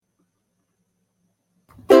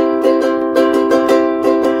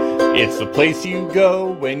It's the place you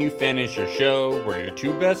go when you finish your show. We're your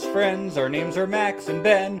two best friends. Our names are Max and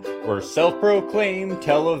Ben. We're self-proclaimed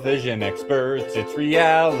television experts. It's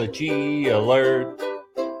Reality Alert.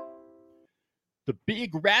 The Big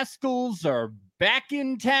Rascals are back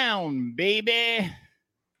in town, baby.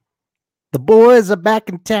 The boys are back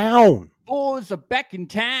in town. Boys are back in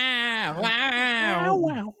town. Wow.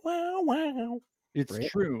 Wow, wow, wow. It's Right.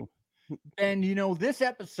 true. And you know, this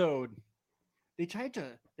episode, they tried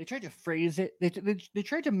to phrase it. They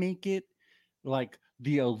tried to make it like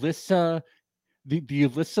the Alyssa, the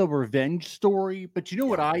Alyssa revenge story. But you know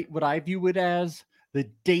what I view it as? The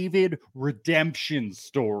David redemption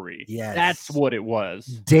story. Yes. That's what it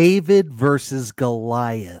was. David versus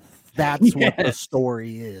Goliath. That's what the Yes.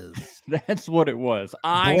 story is. That's what it was.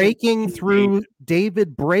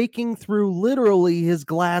 David breaking through literally his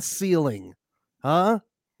glass ceiling. Huh?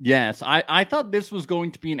 Yes, I thought this was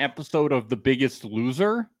going to be an episode of The Biggest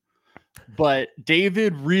Loser, but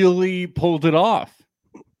David really pulled it off.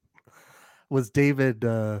 Was David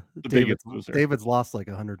Biggest Loser. David's lost like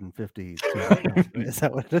 150. Is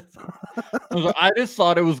that what it is? I just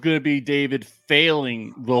thought it was going to be David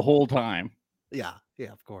failing the whole time. Yeah,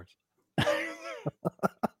 of course.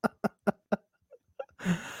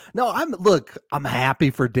 No, I'm happy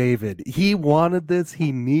for David. He wanted this,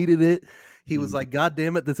 he needed it. He was like, God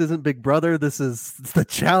damn it, this isn't Big Brother. This is the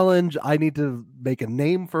challenge. I need to make a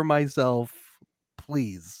name for myself.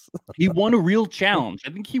 Please. He won a real challenge. I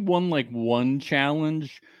think he won like one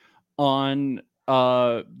challenge on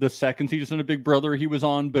the second season of Big Brother he was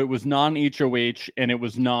on, but it was non-HOH and it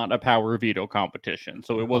was not a power veto competition,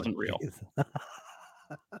 so it wasn't real.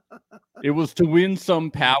 It was to win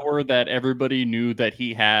some power that everybody knew that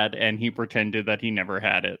he had, and he pretended that he never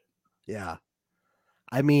had it. Yeah.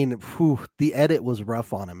 I mean, the edit was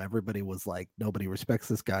rough on him. Everybody was like, nobody respects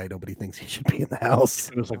this guy. Nobody thinks he should be in the house.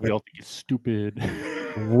 It was like, we all think he's stupid.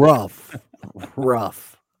 Rough.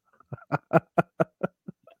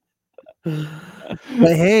 But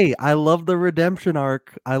hey, I love the redemption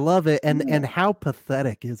arc. I love it. And how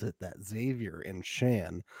pathetic is it that Xavier and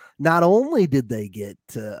Shan, not only did they get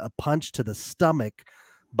a punch to the stomach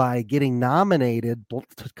by getting nominated,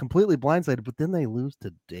 completely blindsided, but then they lose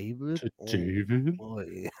to David. David?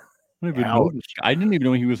 Boy. I didn't even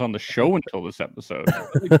know he was on the show until this episode.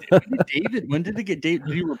 When did they get David?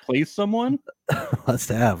 Did he replace someone? Must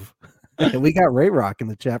have. And we got Ray Rock in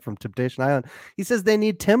the chat from Temptation Island. He says they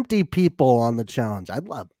need tempty people on the challenge. I'd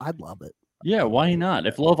love it. Yeah, why not?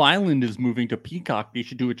 If Love Island is moving to Peacock, they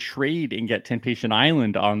should do a trade and get Temptation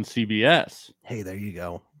Island on CBS. Hey, there you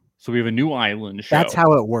go. So we have a new island show. That's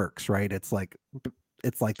how it works, right? It's like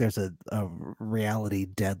there's a reality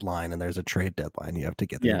deadline and there's a trade deadline. You have to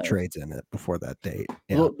get the trades in it before that date.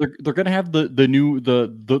 Yeah. Well, they're gonna have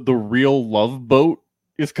the real Love Boat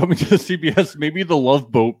is coming to the CBS. Maybe the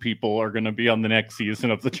Love Boat people are gonna be on the next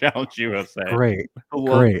season of the Challenge USA. Great. The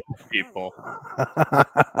Love Boat people.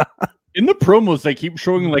 In the promos, they keep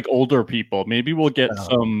showing like older people. Maybe we'll get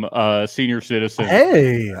some senior citizens.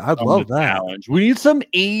 Hey, I'd love that. Challenge. We need some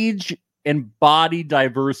age and body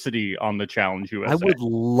diversity on the Challenge USA. I would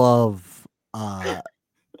love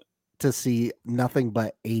to see nothing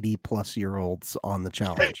but 80-plus-year-olds on the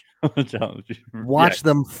challenge. Watch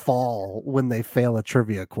them fall when they fail a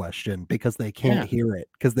trivia question because they can't hear it,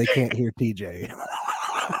 because they can't hear TJ.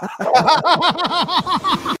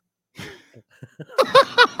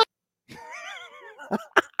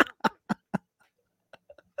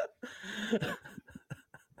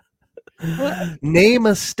 Name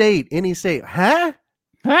a state, any state. Huh?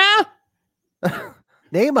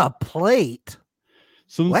 Name a plate.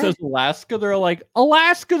 Someone says Alaska, they're like,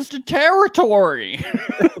 Alaska's the territory.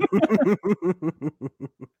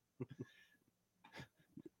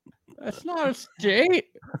 That's not a state.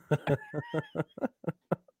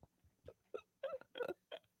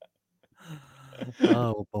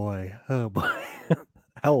 Oh boy.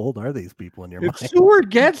 How old are these people in your mind? If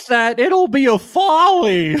Seward gets that, it'll be a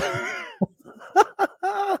folly.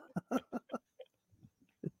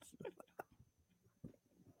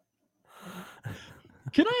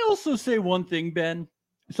 Can I also say one thing, Ben?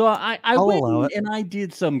 So I went and I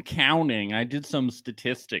did some counting. I did some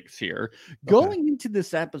statistics here. Going into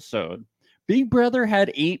this episode, Big Brother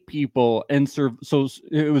had 8 people, and so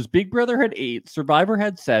it was Big Brother had 8, Survivor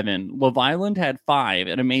had 7, Love Island had 5,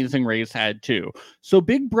 and Amazing Race had 2. So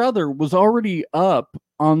Big Brother was already up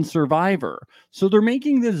on Survivor. So they're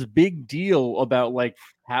making this big deal about like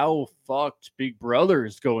how fucked Big Brother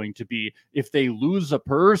is going to be if they lose a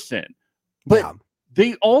person. But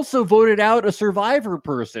they also voted out a Survivor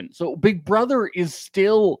person. So Big Brother is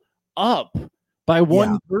still up by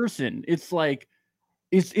one person. It's like,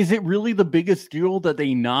 is it really the biggest deal that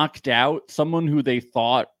they knocked out someone who they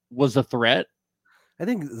thought was a threat? I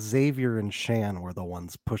think Xavier and Shan were the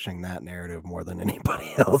ones pushing that narrative more than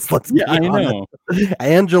anybody else. Let's Yeah, be I honest. know.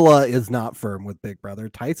 Angela is not firm with Big Brother.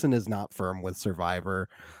 Tyson is not firm with Survivor.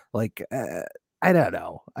 Like, I don't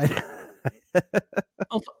know.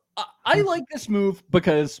 I like this move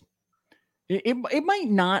because it might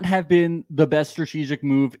not have been the best strategic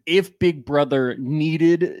move if Big Brother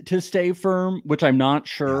needed to stay firm, which I'm not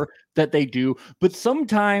sure that they do. But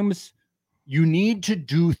sometimes you need to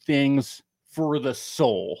do things for the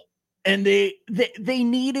soul. And they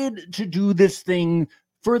needed to do this thing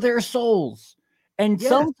for their souls. And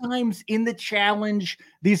sometimes in the challenge,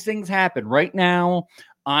 these things happen. Right now,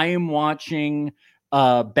 I am watching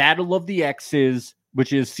Battle of the Exes,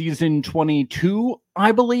 which is season 22,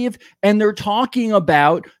 I believe. And they're talking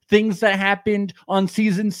about things that happened on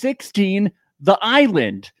season 16, The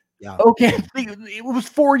Island. Yeah. Okay, it was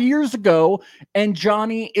 4 years ago, and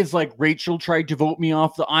Johnny is like, Rachel tried to vote me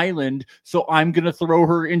off the island, so I'm going to throw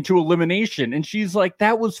her into elimination. And she's like,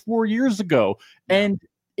 that was 4 years ago. Yeah.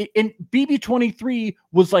 And BB23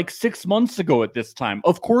 was like 6 months ago at this time.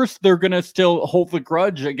 Of course, they're going to still hold the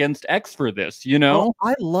grudge against X for this, you know?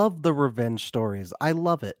 I love the revenge stories. I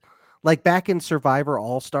love it. Like back in Survivor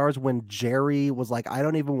All-Stars when Jerry was like, I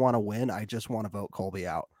don't even want to win. I just want to vote Colby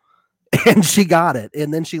out. And she got it.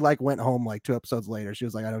 And then she like went home like 2 episodes later. She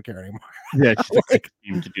was like, I don't care anymore. Yeah, she's like,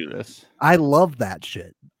 to do this. I love that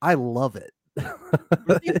shit. I love it.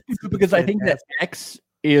 Because I think that X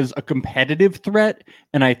is a competitive threat,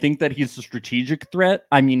 and I think that he's a strategic threat.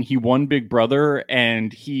 I mean, he won Big Brother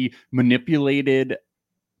and he manipulated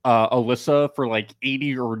Alyssa for like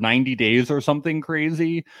 80 or 90 days or something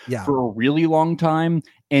crazy for a really long time.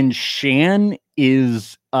 And Shan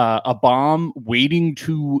is a bomb waiting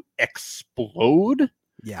to explode.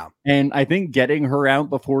 Yeah. And I think getting her out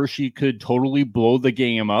before she could totally blow the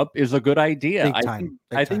game up is a good idea.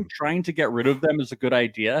 I think trying to get rid of them is a good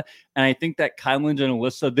idea. And I think that Kyland and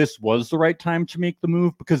Alyssa, this was the right time to make the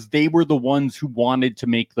move because they were the ones who wanted to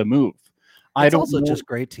make the move. It's also just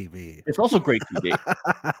great TV. It's also great TV.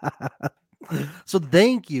 So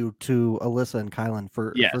thank you to Alyssa and Kyland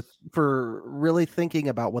for really thinking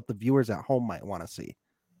about what the viewers at home might want to see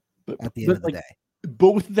at the end of the day.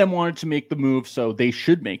 Both of them wanted to make the move, so they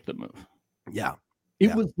should make the move. Yeah.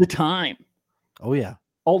 It was the time. Oh, yeah.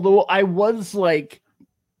 Although I was like,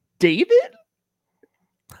 David?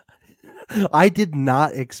 I did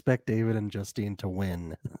not expect David and Justine to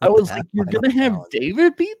win. I was like, you're going to have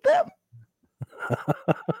David beat them?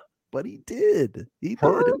 But he did. He did.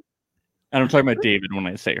 And I'm talking about David when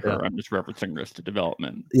I say her. Yeah. I'm just referencing Arrested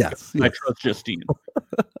Development. Yes. I trust Justine.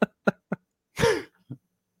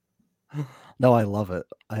 No, I love it.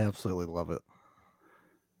 I absolutely love it.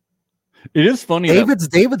 It is funny.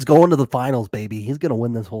 David's going to the finals, baby. He's going to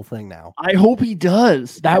win this whole thing now. I hope he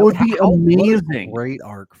does. That would be amazing. Great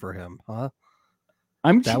arc for him, huh?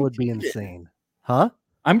 That would be insane. Huh?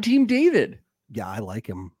 I'm Team David. Yeah, I like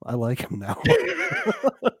him. I like him now.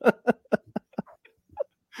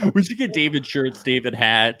 We should get David shirts, David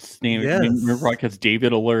hats, name broadcast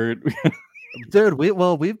David alert. Dude,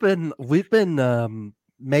 we've been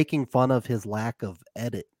making fun of his lack of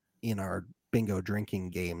edit in our bingo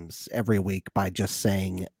drinking games every week by just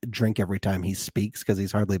saying drink every time he speaks because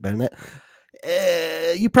he's hardly been in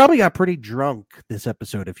it. You probably got pretty drunk this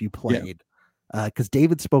episode if you played because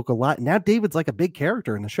David spoke a lot. Now David's like a big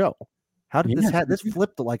character in the show. How did this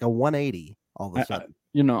flipped to like a 180 all of a sudden?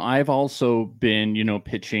 I've also been,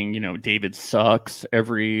 pitching, David sucks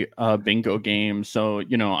every bingo game. So,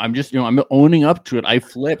 I'm just, I'm owning up to it. I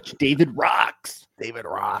flipped. David rocks. David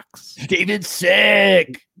rocks. David's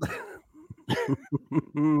sick.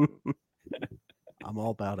 I'm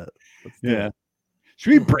all about it. Yeah.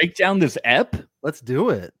 Should we break down this ep? Let's do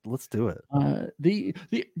it. Do you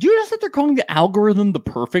notice that they're calling the algorithm the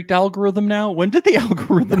perfect algorithm now? When did the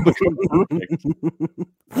algorithm become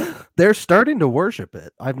perfect? They're starting to worship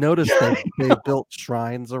it. I've noticed they built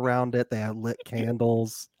shrines around it. They have lit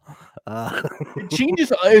candles. It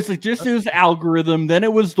changes. It's like just as algorithm, then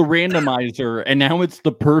it was the randomizer, and now it's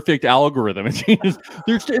the perfect algorithm. It changes.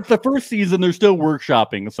 It's the first season. They're still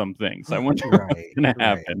workshopping some things. I wonder what's going to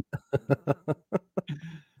happen.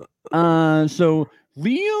 So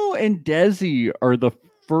Leo and Desi are the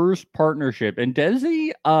first partnership, and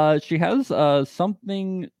Desi, she has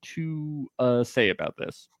something to say about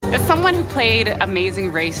this. As someone who played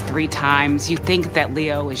Amazing Race 3 times, you think that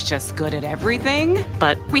Leo is just good at everything,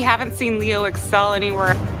 but we haven't seen Leo excel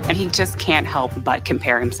anywhere, and he just can't help but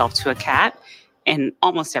compare himself to a cat in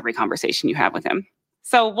almost every conversation you have with him.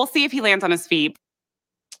 So we'll see if he lands on his feet.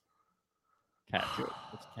 Cat joke.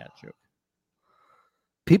 That's a cat joke.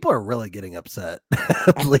 People are really getting upset.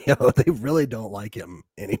 Leo, they really don't like him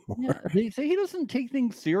anymore. Yeah, they say he doesn't take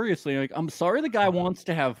things seriously. Like, I'm sorry the guy wants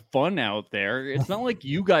to have fun out there. It's not like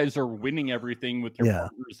you guys are winning everything with your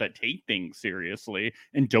partners that take things seriously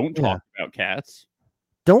and don't talk about cats.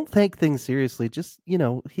 Don't take things seriously. Just,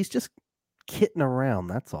 he's just kidding around.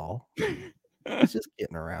 That's all. He's just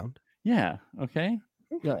kidding around. Yeah. Okay.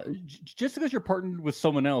 Yeah. Just because you're partnered with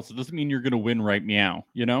someone else, it doesn't mean you're going to win, right? Meow.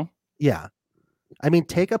 Yeah. I mean,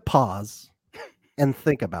 take a pause and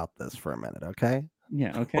think about this for a minute, okay?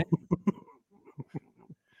 Yeah, okay.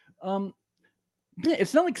 Yeah,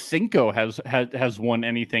 it's not like Cinco has won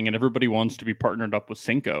anything, and everybody wants to be partnered up with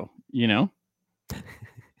Cinco.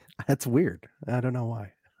 That's weird. I don't know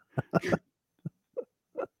why.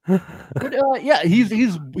 But yeah,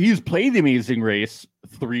 he's played The Amazing Race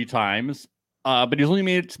 3 times, but he's only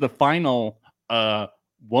made it to the final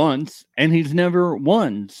once, and he's never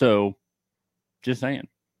won. So. Just saying.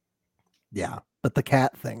 Yeah, but the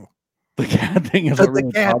cat thing. The cat thing is what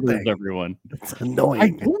really bothers everyone. It's annoying. I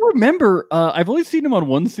don't remember. I've only seen him on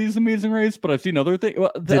one season Amazing Race, but I've seen other things.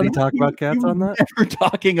 Well, did he talk about cats on that? Never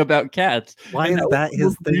talking about cats. Why is that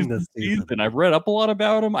his thing this season? I've read up a lot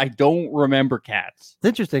about him. I don't remember cats. It's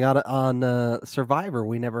interesting. On Survivor,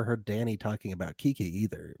 we never heard Danny talking about Kiki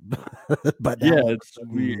either. But yeah, it's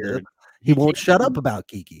weird. He won't shut up about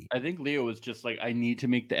Kiki. I think Leo was just like, I need to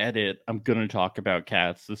make the edit. I'm going to talk about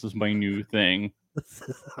cats. This is my new thing.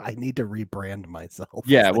 I need to rebrand myself.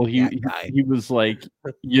 Yeah, well, he was like,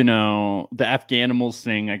 the Afghanimals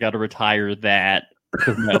thing, I got to retire that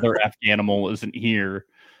because my other Afghanimal isn't here.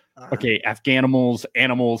 Okay, Afghanimals,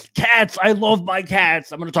 animals, cats. I love my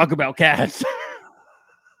cats. I'm going to talk about cats.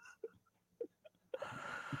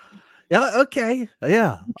 Yeah, okay.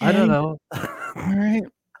 Yeah, okay. I don't know. All right.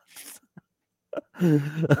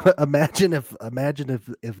 Imagine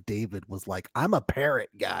if David was like, I'm a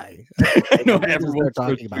parrot guy. Everyone's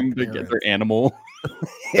talking about their animal.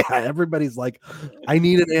 Yeah, everybody's like, I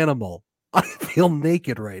need an animal. I feel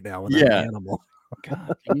naked right now with an animal.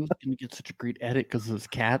 God, he was gonna get such a great edit because of this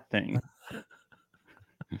cat thing.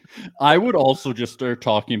 I would also just start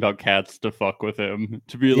talking about cats to fuck with him,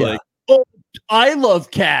 to be like, oh, I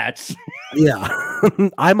love cats. Yeah.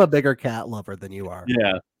 I'm a bigger cat lover than you are.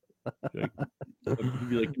 Yeah. He'd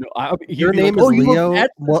be like, your name is Leo.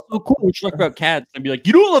 Well, so cool. We should talk about cats. I'd be like,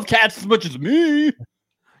 you don't love cats as much as me.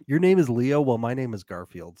 Your name is Leo. Well, my name is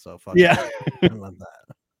Garfield. So fuck yeah, I love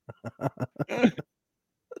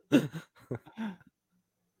that.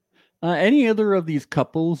 Any other of these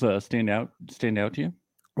couples stand out to you?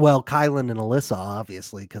 Well, Kylan and Alyssa,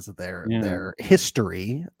 obviously, because of their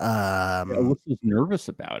history. Alyssa's nervous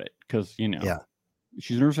about it because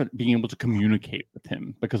she's nervous at being able to communicate with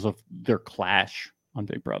him because of their clash on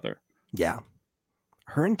Big Brother. Yeah.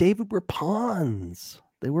 Her and David were pawns.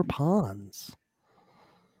 They were pawns.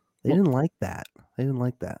 They didn't like that.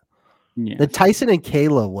 Yeah. The Tyson and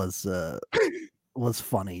Kayla was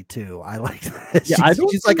funny too. I like that. Yeah,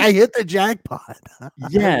 she's like, I hit the jackpot.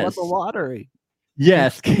 Yes. I won the lottery.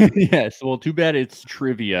 Yes. Yes. Well, too bad it's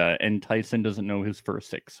trivia and Tyson doesn't know his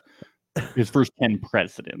first 10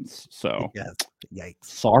 presidents. So yes. Yikes.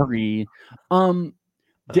 Sorry. So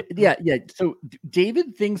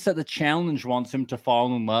David thinks that the challenge wants him to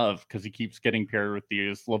fall in love because he keeps getting paired with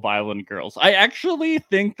these Love Island girls. I actually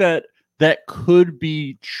think that could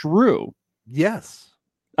be true. Yes.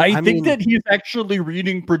 I think that he's actually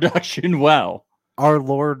reading production well. Our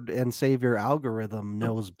Lord and Savior algorithm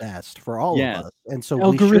knows best for all of us. And so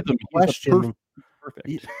algorithm, we shouldn't question.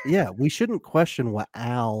 Perfect. Yeah, we shouldn't question what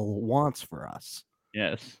Al wants for us.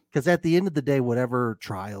 Yes. Because at the end of the day, whatever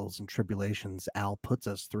trials and tribulations Al puts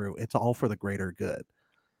us through, it's all for the greater good.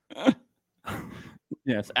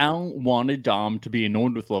 Yes, Al wanted Dom to be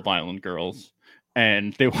annoyed with Love Island girls,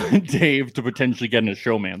 and they wanted Dave to potentially get in a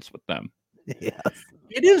showmance with them. Yes.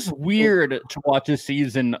 It is weird to watch a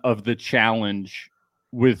season of The Challenge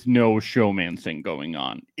with no showmancing going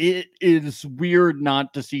on. It is weird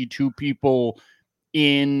not to see two people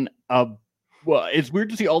in it's weird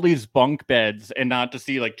to see all these bunk beds and not to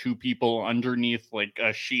see like two people underneath like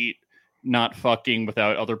a sheet not fucking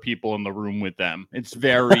without other people in the room with them. It's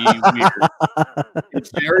very weird.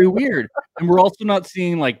 It's very weird. And we're also not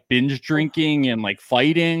seeing like binge drinking and like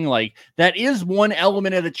fighting. Like that is one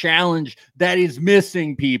element of the challenge that is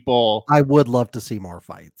missing, people. I would love to see more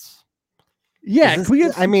fights. Yeah, is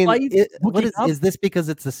this because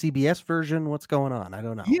it's the CBS version? What's going on? I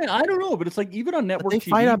don't know. Yeah, I don't know, but it's like even on network they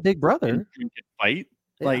TV, fight on Big Brother. Fight,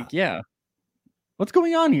 what's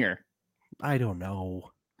going on here? I don't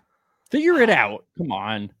know. Figure it out. Come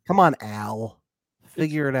on, Al.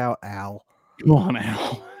 Figure it out, Al. Come on,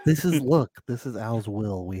 Al. This is Al's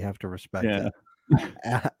will. We have to respect it.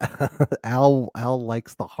 Al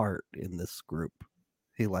likes the heart in this group.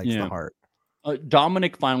 He likes the heart.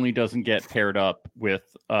 Dominic finally doesn't get paired up with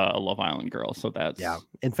a Love Island girl, so that's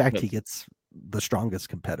In fact, he gets the strongest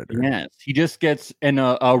competitor. Yes, he just gets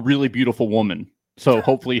a really beautiful woman. So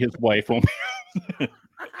hopefully his wife won't.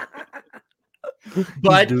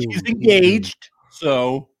 But he's engaged.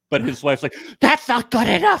 So, but his wife's like, that's not good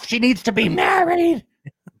enough. She needs to be married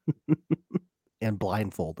and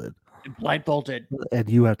blindfolded. And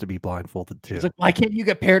you have to be blindfolded too. He's like, why can't you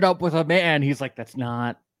get paired up with a man? He's like, that's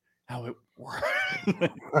not how it works.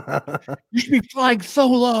 You should be flying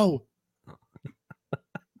solo.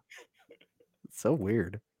 So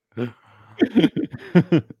weird.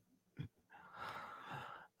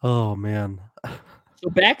 Oh man. So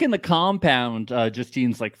back in the compound,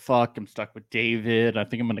 Justine's like, fuck, I'm stuck with David. I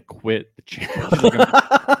think I'm gonna quit the channel.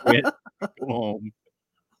 Go home.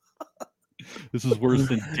 This is worse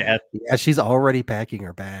than death. Yeah, she's already packing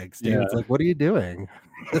her bags. David's like, what are you doing?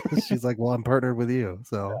 She's like, well, I'm partnered with you.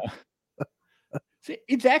 So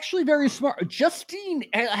it's actually very smart. Justine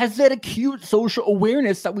has that acute social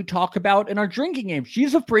awareness that we talk about in our drinking game.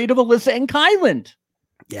 She's afraid of Alyssa and Kyland.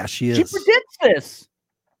 Yeah, she is. She predicts this.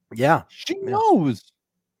 Yeah. She knows.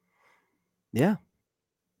 Yeah.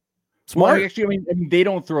 Smart. Well, actually, I mean, they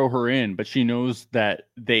don't throw her in, but she knows that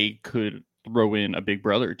they could throw in a Big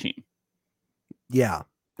Brother team. Yeah.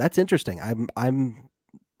 That's interesting. I'm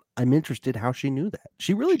interested how she knew that.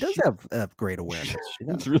 She really does have great awareness.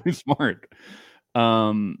 It's really smart.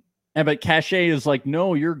 But Cachet is like,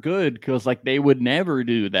 no, you're good, because like they would never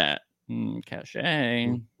do that.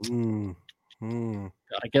 Cachet.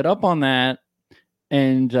 Gotta get up on that.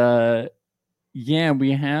 And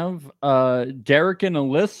we have Derek and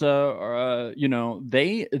Alyssa.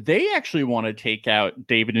 They actually want to take out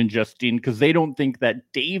David and Justine because they don't think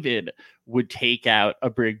that David would take out a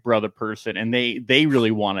Big Brother person, and they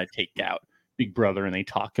really want to take out Big Brother, and they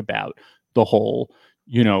talk about the whole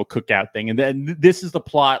cookout thing. And then this is the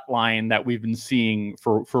plot line that we've been seeing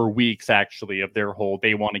for weeks, actually, of their whole,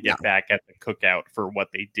 they want to get back at the cookout for what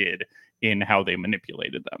they did in how they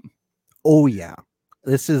manipulated them. Oh yeah.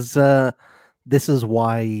 This is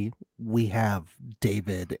why we have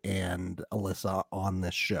David and Alyssa on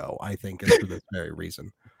this show. I think it's for this very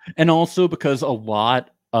reason. And also because a lot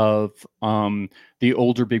of the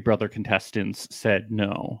older Big Brother contestants said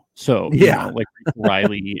no. So like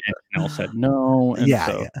Riley and Chanel said no. And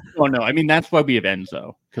Oh no, I mean that's why we have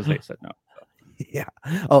Enzo, because they said no. Yeah.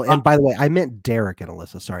 Oh, and by the way, I meant Derek and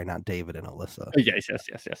Alyssa. Sorry, not David and Alyssa. Yes.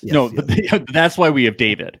 That's why we have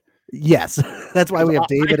David. Yes, that's why we have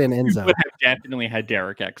David and Enzo. Would have definitely had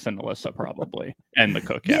Derek X and Alyssa probably, and the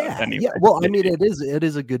cookout. Anyway. Yeah. Well, I mean, it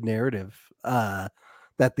is a good narrative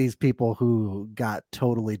that these people who got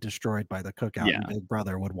totally destroyed by the cookout and Big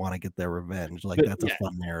Brother would want to get their revenge. Like that's a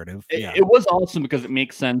fun narrative. It was awesome because it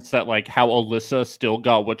makes sense that like how Alyssa still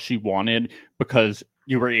got what she wanted because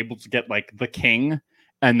you were able to get like the king.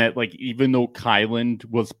 And that, like, even though Kyland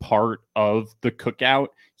was part of the cookout,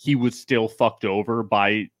 he was still fucked over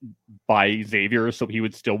by Xavier, so he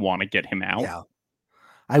would still want to get him out. Yeah.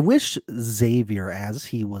 I wish Xavier, as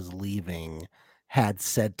he was leaving, had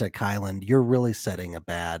said to Kyland, "You're really setting a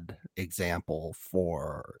bad example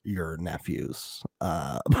for your nephews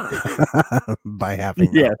by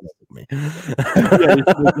having me."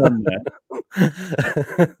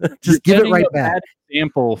 Just give it right back. Bad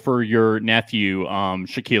example for your nephew,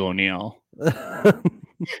 Shaquille O'Neal.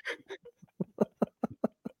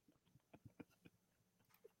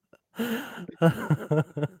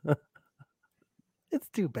 It's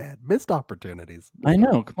too bad. Missed opportunities. I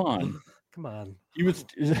know. Come on. Come on.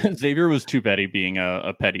 Xavier was too petty being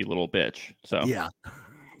a petty little bitch. So yeah.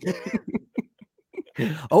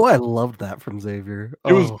 Oh, I loved that from Xavier.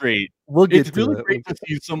 It was great. It's really great to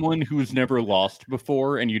see someone who's never lost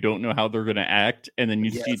before and you don't know how they're going to act. And then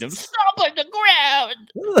you see them stop on the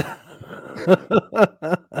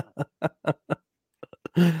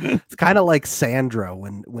ground. It's kind of like Sandra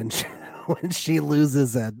when she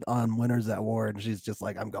loses on Winners at War and she's just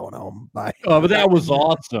like, I'm going home. Bye. Oh, but that was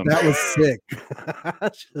awesome. That was sick.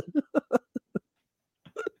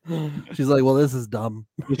 She's like, well, this is dumb.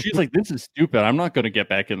 She's like, this is stupid. I'm not going to get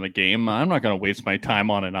back in the game. I'm not going to waste my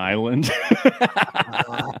time on an island.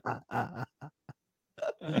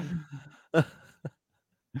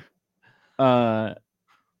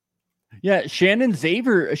 Shannon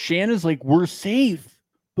Xavier. Shannon's like, we're safe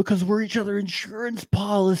because we're each other insurance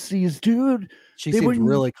policies, dude. She seems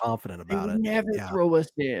really confident about it. Never throw us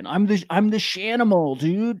in. I'm the Shanimal,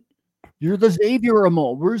 dude. You're the Xavier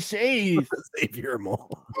Mole. We're safe. Xavier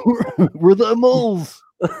Mole. We're the moles.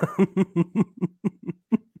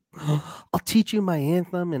 I'll teach you my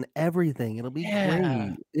anthem and everything. It'll be Yeah.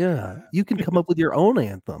 great. Yeah. You can come up with your own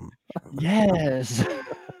anthem. Yes.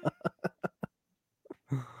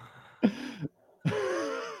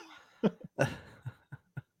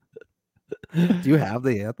 Do you have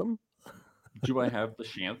the anthem? Do I have the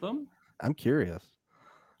Shantham? I'm curious.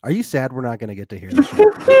 Are you sad we're not going to get to hear this?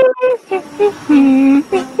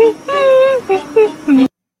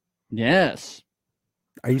 Yes.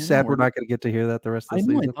 Are you sad we're not going to get to hear that the rest of the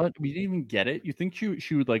season? I thought we didn't even get it. You think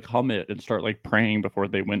she would like hum it and start like praying before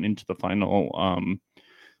they went into the final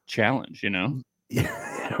challenge, you know?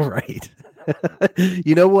 Yeah, right.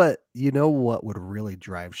 You know what would really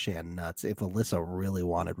drive Shan nuts if Alyssa really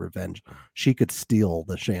wanted revenge? She could steal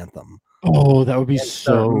the Shantham. Oh, that would be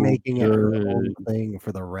so making good. it her own thing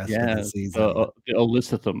for the rest of the season. The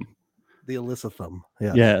Alyssithum. The Alyssithum.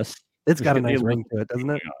 Yeah. Yes. It's got a nice ring to it,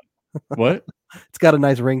 doesn't it? What? It's got a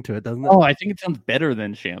nice ring to it, doesn't it? Oh, I think it sounds better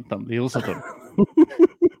than Shantham. The Alyssithum.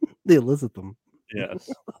 The Alyssithum. Yes.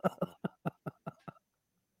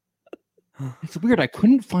 It's weird. I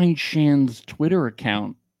couldn't find Shan's Twitter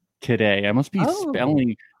account today. I must be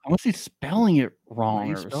spelling it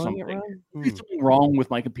wrong or something. There's something wrong with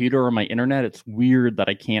my computer or my internet. It's weird that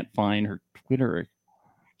I can't find her Twitter.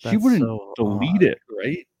 She wouldn't delete it,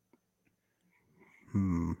 right?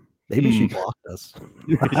 Maybe she blocked us.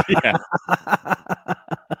 Yeah.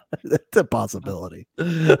 That's a possibility.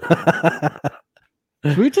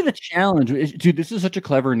 Route to the challenge, dude. This is such a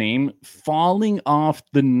clever name. Falling off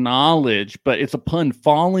the knowledge, but it's a pun.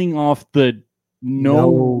 Falling off the no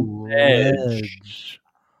ledge.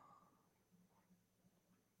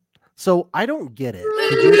 So I don't get it.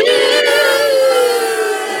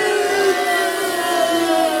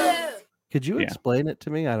 Could you explain it to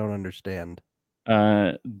me? I don't understand.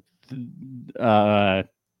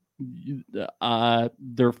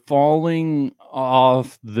 They're falling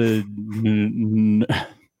off the.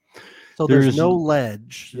 So there's no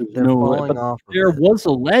ledge. They're falling off. There was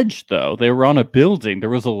a ledge, though. They were on a building. There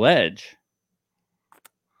was a ledge.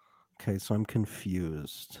 Okay, so I'm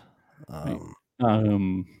confused. Oh,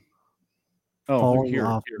 falling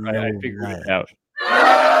off. I figured it out.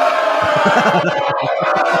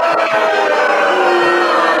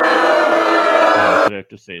 What did I have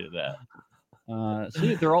to say to that?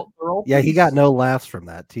 See, they're all. Yeah, he got no laughs from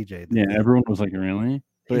that, TJ. Yeah, everyone was like, "Really?"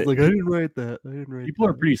 But he's like, "I didn't write that. People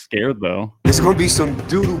are pretty scared, though. There's gonna be some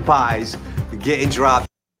doodle pies getting dropped.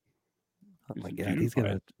 Oh my god, he's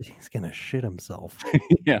gonna shit himself.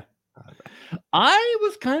 Yeah, I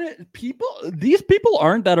was kind of These people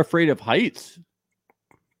aren't that afraid of heights.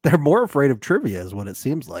 They're more afraid of trivia, is what it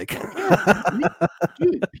seems like.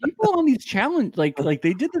 Dude, people on these challenges, like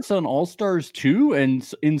they did this on All Stars 2, and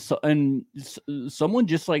someone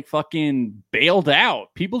just like fucking bailed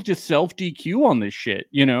out. People just self DQ on this shit,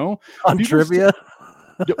 you know, on trivia.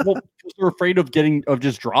 Well, they're afraid of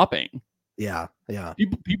just dropping. Yeah.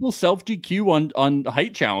 People self DQ on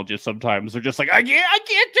height challenges. Sometimes they're just like, I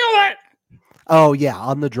can't do it. Oh yeah,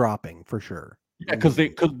 on the dropping for sure. Yeah, because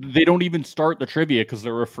they don't even start the trivia because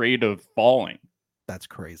they're afraid of falling. That's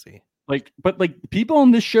crazy. But people on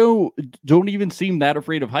this show don't even seem that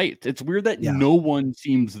afraid of heights. It's weird that no one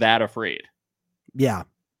seems that afraid. Yeah,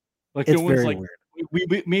 like no one's like weird.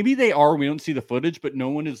 We maybe they are. We don't see the footage, but no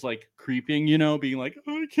one is like creeping. You know, being like,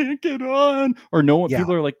 oh, I can't get on, or no one. Yeah.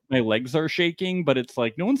 People are like, my legs are shaking, but it's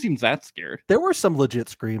like no one seems that scared. There were some legit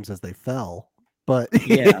screams as they fell. But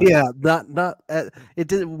yeah, not it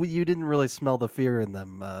didn't. You didn't really smell the fear in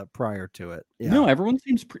them prior to it. Yeah. No, everyone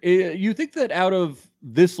seems. You think that out of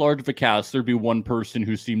this large of a cast, there'd be one person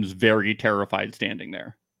who seems very terrified standing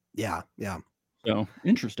there. Yeah. So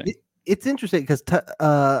interesting. It's interesting because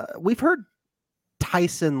we've heard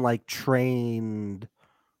Tyson like trained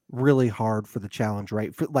really hard for the challenge,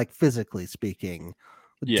 right? Like physically speaking.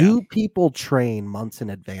 Yeah. Do people train months in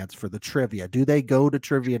advance for the trivia? Do they go to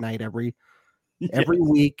trivia night every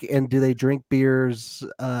week, and do they drink beers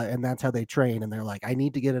and that's how they train? And they're like, I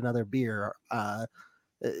need to get another beer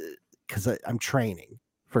because I'm training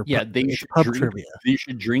for they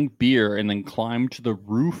should drink beer and then climb to the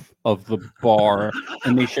roof of the bar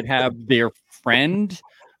and they should have their friend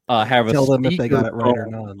tell them if they got it right or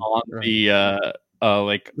not on the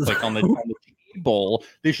like on the table.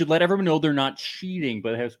 They should let everyone know they're not cheating,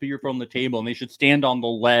 but have speakerphone on the table, and they should stand on the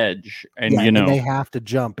ledge. And and they have to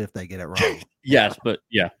jump if they get it wrong. Yes, but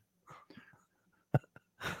yeah.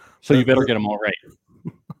 So you better get them all right.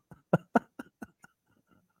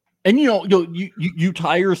 And you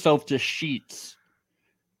tie yourself to sheets,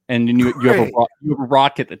 and then you have a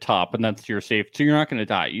rock at the top, and that's your safe. So you're not going to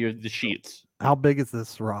die. You have the sheets. How big is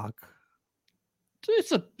this rock?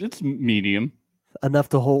 It's medium. Enough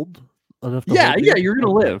to hold? Hold you're going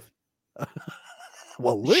to live.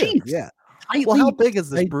 Well, live, sheets. Yeah. Tightly, well, how big is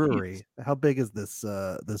this brewery? Sheets. How big is this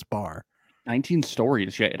this bar? 19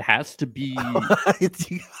 stories. Yeah, it has to be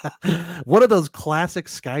one of those classic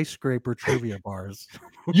skyscraper trivia bars.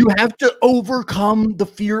 You have to overcome the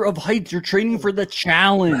fear of heights. You're training for the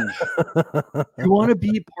challenge. You want to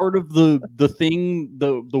be part of the thing,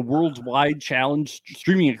 the world's wide challenge,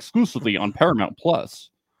 streaming exclusively on Paramount Plus.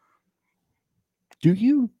 Do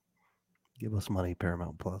you? Give us money,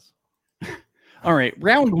 Paramount Plus. All right,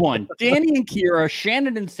 round one. Danny and Kira,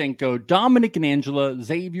 Shannon and Cinco, Dominic and Angela,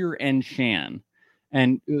 Xavier and Shan.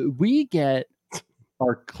 And we get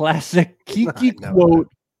our classic Kiki quote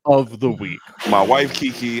of the week. My wife,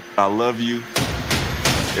 Kiki, I love you.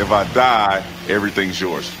 If I die, everything's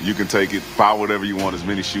yours. You can take it, buy whatever you want, as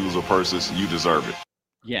many shoes or purses. You deserve it.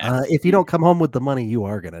 Yeah. If you don't come home with the money, you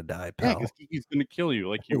are going to die, pal. Yeah, because Kiki's going to kill you,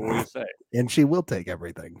 like you always say. And she will take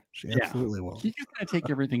everything. She absolutely will. Kiki's going to take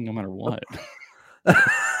everything no matter what.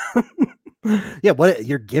 Yeah, what,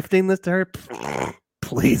 you're gifting this to her?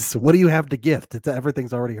 Please, what do you have to gift?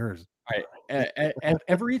 Everything's already hers. All right.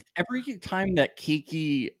 Every time that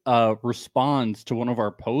Kiki responds to one of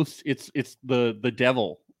our posts, it's the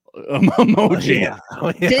devil emoji. Yeah.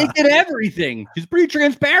 Oh, yeah. Taking everything. She's pretty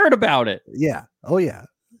transparent about it. Yeah. Oh yeah.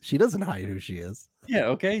 She doesn't hide who she is. Yeah.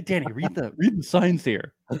 Okay, Danny, read the signs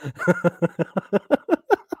here.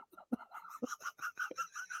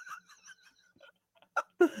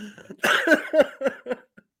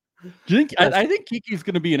 Do you think? I think Kiki's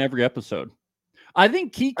going to be in every episode. I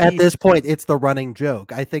think Kiki at this point, it's the running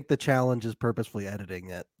joke. I think the challenge is purposefully editing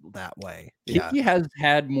it that way. Kiki has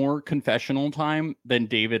had more confessional time than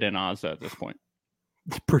David and Ozza at this point.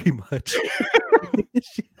 Pretty much.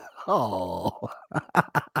 Oh,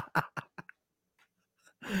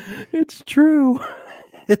 it's true.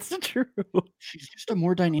 It's true. She's just a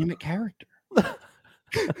more dynamic character.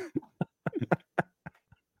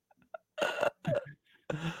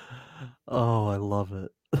 Oh, I love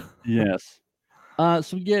it. Yes. So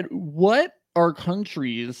we get, what are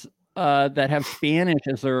countries that have Spanish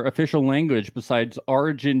as their official language besides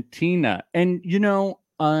Argentina? And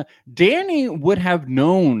Danny would have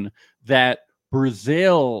known that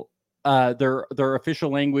Brazil, their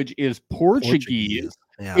official language is Portuguese.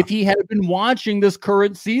 Yeah. If he had been watching this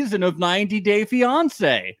current season of 90 Day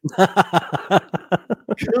Fiance. Come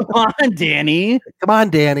on, Danny. Come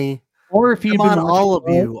on, Danny. Or if he'd Come been on, all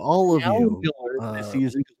of you this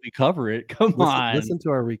season, because we cover it. Listen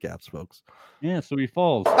to our recaps, folks. Yeah, so he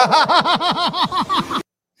falls.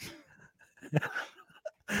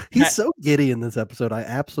 He's so giddy in this episode. I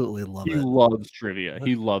absolutely love it. He loves trivia.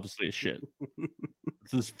 He loves this shit.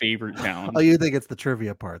 It's his favorite challenge. Oh, you think it's the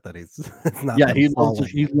trivia part that he's it's not? Yeah, he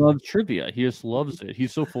loves trivia. He just loves it.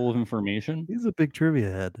 He's so full of information. He's a big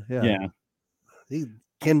trivia head. Yeah.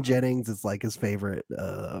 Ken Jennings is like his favorite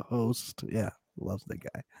host. Yeah, loves the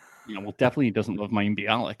guy. Yeah, well, definitely he doesn't love Mayim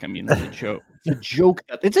Bialik. I mean, that's a joke.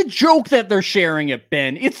 It's a joke that they're sharing it,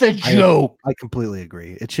 Ben. It's a joke. I completely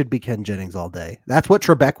agree. It should be Ken Jennings all day. That's what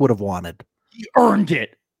Trebek would have wanted. He earned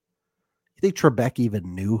it. You think Trebek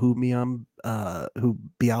even knew who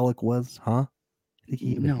Bialik was? Huh? You think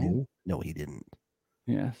he even knew? No, he didn't.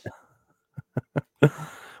 Yes.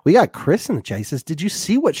 We got Chris in the chat. He says, "Did you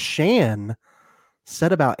see what Shan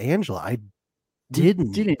said about Angela?" I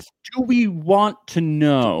didn't. Do we want to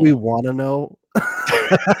know? We want to know.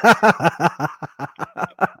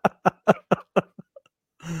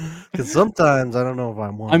 Because sometimes I don't know if I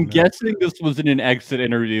want. I'm guessing this was in an exit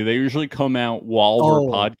interview. They usually come out while we're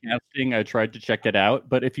podcasting. I tried to check it out,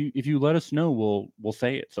 but if you let us know, we'll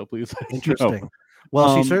say it. So please. Interesting.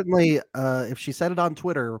 Well, she certainly, if she said it on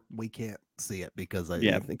Twitter, we can't see it because I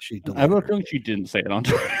think she. I have a feeling she didn't say it on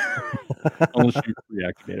Twitter, unless she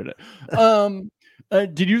reactivated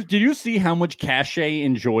it. Did you see how much Cache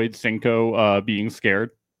enjoyed Cinco being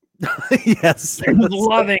scared? Yes, she was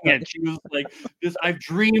loving it. She was like, "This, I've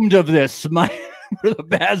dreamed of this for the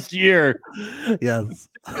past year." Yes,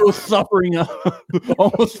 he was suffering,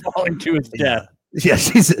 almost falling to his death. Yeah,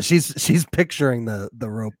 she's picturing the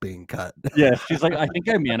rope being cut. Yeah, she's like, "I think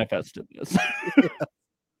I manifested this."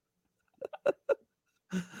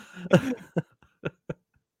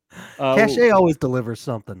 Cache always delivers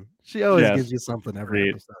something. She always gives you something every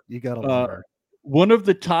episode. You gotta love her. One of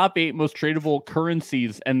the top 8 most tradable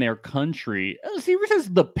currencies in their country. See, it says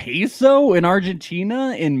the peso in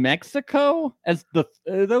Argentina, in Mexico, as that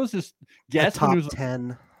was his guess. Top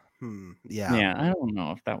 10. Yeah. Yeah, I don't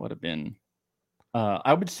know if that would have been.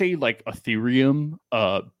 I would say like Ethereum,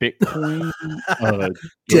 Bitcoin,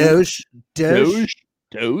 Doge. Doge.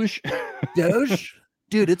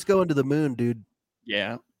 Dude, it's going to the moon, dude.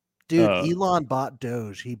 Yeah. Dude, Elon bought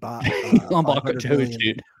Doge. He bought Elon bought Doge,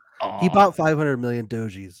 dude. He bought 500 million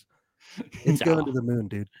Doges. It's going to the moon,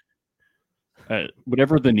 dude.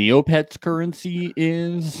 Whatever the Neopets currency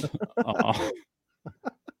is.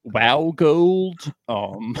 Wow Gold.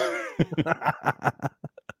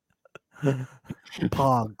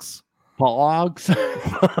 Pogs.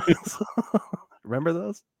 Remember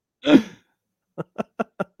those?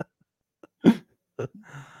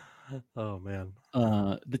 Oh man.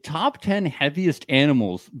 The top 10 heaviest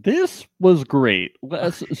animals. This was great.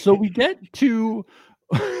 So we get to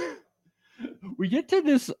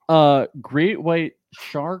this great white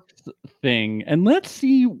shark thing, and let's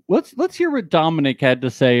hear what Dominic had to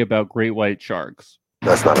say about great white sharks.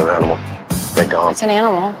 That's not an animal. They're gone. It's an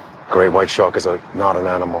animal. Great white shark is not an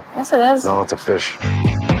animal. Yes, it is. No, it's a fish.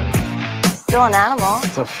 Still an animal.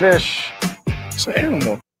 It's a fish. It's an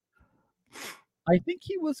animal. I think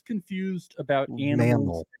he was confused about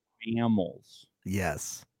animals and mammals.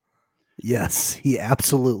 Yes, he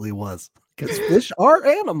absolutely was. Because fish are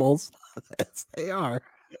animals. Yes, they are.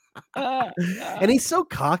 And he's so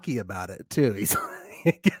cocky about it too. He's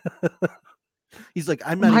like,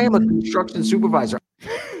 I am a construction supervisor.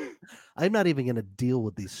 I'm not even going to deal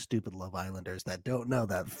with these stupid Love Islanders that don't know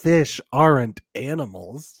that fish aren't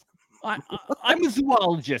animals. I'm a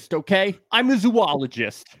zoologist, okay? I'm a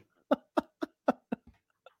zoologist.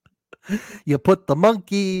 You put the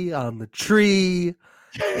monkey on the tree,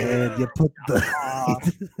 and you put the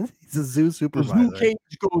he's a zoo supervisor. The zoo cage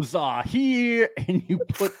goes here, and you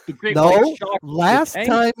put the great no. white shark. Last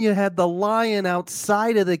time you had the lion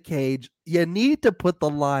outside of the cage. You need to put the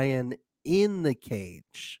lion in the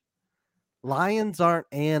cage. Lions aren't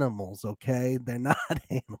animals, okay? They're not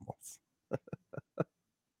animals.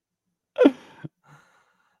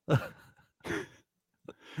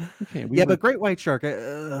 Okay, but great white shark.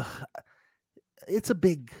 It's a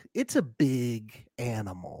big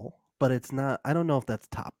animal, but it's not. I don't know if that's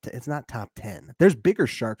top 10. It's not top 10. There's bigger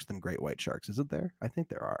sharks than great white sharks, isn't there? I think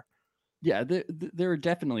there are. Yeah, there are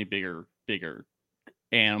definitely bigger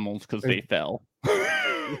animals because they fell.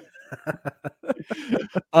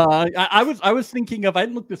 I was thinking of, I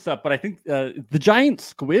didn't look this up, but I think the giant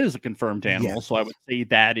squid is a confirmed animal, so I would say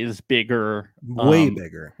that is bigger, way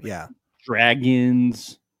bigger. Yeah,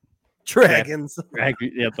 dragons, yeah,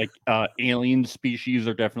 like alien species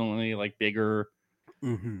are definitely like bigger,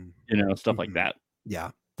 stuff like that.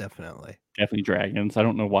 Yeah, definitely dragons. I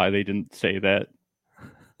don't know why they didn't say that.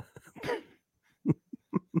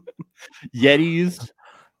 Yetis.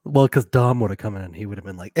 Well, because Dom would have come in and he would have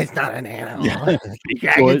been like, it's not an animal. Yeah.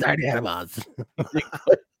 Dragons aren't animals.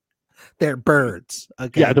 They're birds.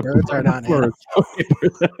 Okay. Yeah, the birds are not birds.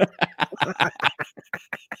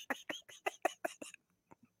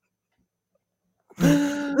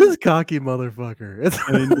 This cocky motherfucker.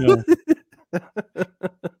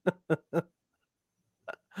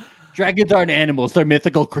 Dragons aren't animals, they're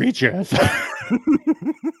mythical creatures.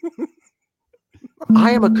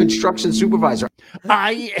 I am a construction supervisor.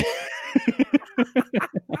 You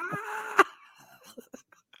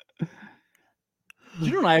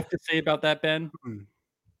know what I have to say about that, Ben?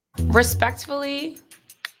 Respectfully,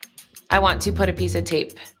 I want to put a piece of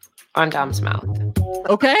tape on Dom's mouth.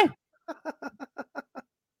 Okay.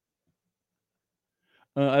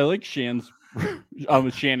 I like Shannon's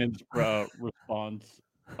response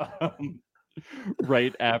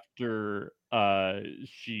right after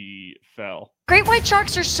she fell. Great white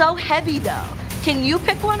sharks are so heavy, though. Can you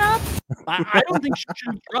pick one up? I don't think she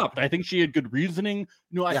should have dropped. I think she had good reasoning.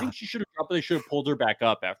 No, I think she should have dropped, but they should have pulled her back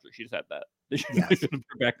up after she said that. They should have put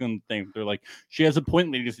her back on the thing. They're like, she has a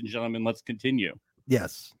point, ladies and gentlemen. Let's continue.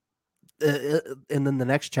 Yes. And then the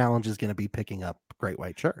next challenge is going to be picking up great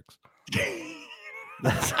white sharks.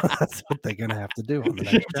 That's what they're gonna have to do on the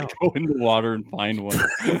next challenge. Go in the water and find one.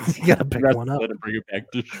 You gotta pick one up. Let it bring it back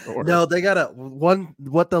to shore. No, they gotta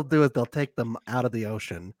what they'll do is they'll take them out of the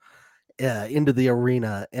ocean into the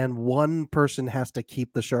arena, and one person has to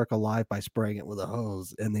keep the shark alive by spraying it with a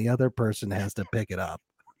hose, and the other person has to pick it up.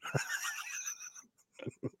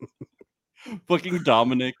 Fucking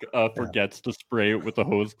Dominic forgets to spray it with a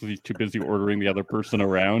hose because he's too busy ordering the other person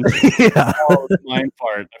around. Yeah. Oh, my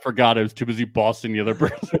part. I forgot I was too busy bossing the other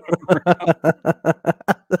person around.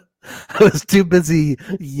 I was too busy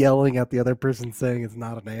yelling at the other person saying it's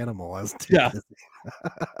not an animal. I was too busy.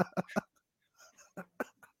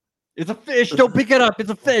 It's a fish. Don't pick it up. It's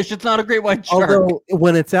a fish. It's not a great white shark. Although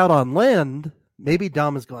when it's out on land, maybe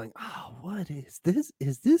Dom is going, oh, what is this?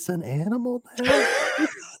 Is this an animal now? This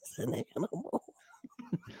is an animal.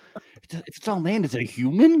 If it's on land, is it a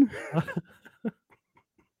human?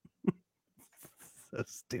 So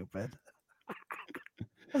stupid.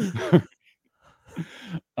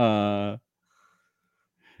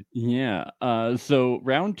 So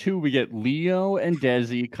round 2, we get Leo and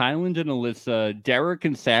Desi, Kyland and Alyssa, Derek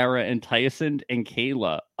and Sarah, and Tyson and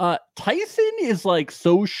Kayla. Tyson is like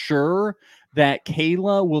so sure that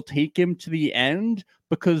Kayla will take him to the end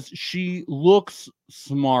because she looks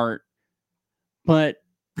smart, but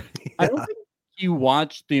I don't think you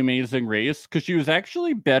watched The Amazing Race because she was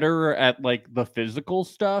actually better at like the physical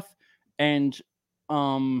stuff. And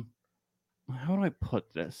how do I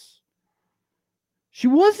put this? She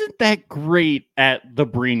wasn't that great at the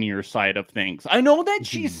brainier side of things. I know that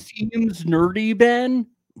she seems nerdy, Ben.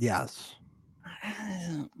 Yes.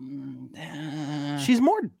 She's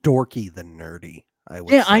more dorky than nerdy, I would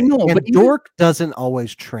say. I know. And but dork doesn't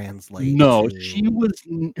always translate. No, to... she was,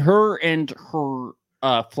 her and her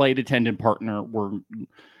flight attendant partner were,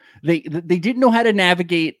 they didn't know how to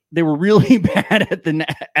navigate. They were really bad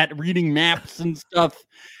at reading maps and stuff.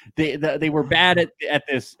 They were bad at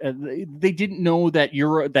this. They didn't know that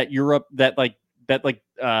Europe that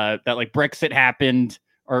Brexit happened,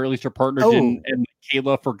 or at least her partner didn't. And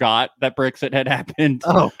Kayla forgot that Brexit had happened.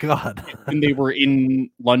 Oh God! And they were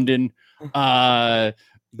in London. They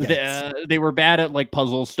were bad at like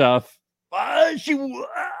puzzle stuff. I'm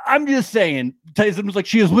just saying. Tyson was like,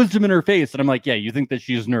 she has wisdom in her face, and I'm like, yeah, you think that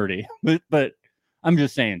she's nerdy, but I'm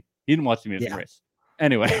just saying, you didn't watch The Amazing Race.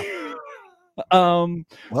 Anyway, well,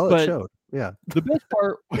 it showed. Yeah, the best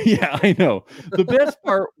part. Yeah, I know. The best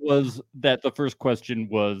part was that the first question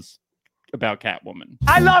was about Catwoman.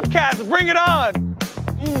 I love cats. Bring it on.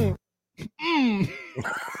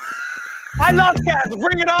 I love cats.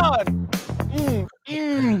 Bring it on.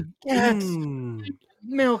 Cats.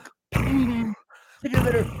 Milk.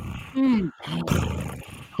 Litter.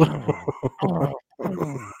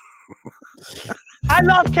 I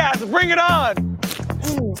love cats. Bring it on.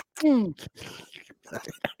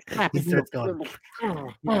 He starts going.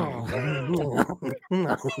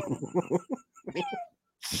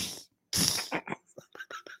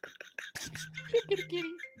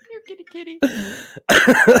 Kitty.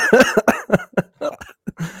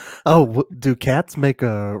 Oh, do cats make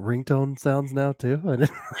ringtone sounds now too? Yeah, and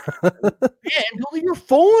don't leave your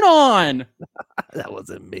phone on. That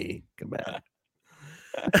wasn't me. Come on.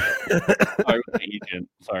 I was an agent.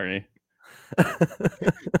 Sorry.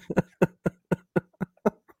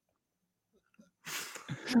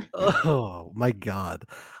 Oh my God!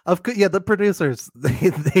 The producers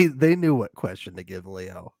they knew what question to give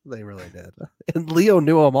Leo. They really did, and Leo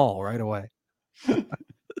knew them all right away.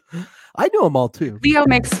 I knew them all too. Leo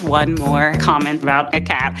makes one more comment about a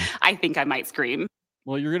cat. I think I might scream.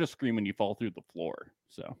 Well, you're gonna scream when you fall through the floor.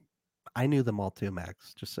 So I knew them all too,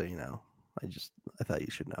 Max. Just so you know, I thought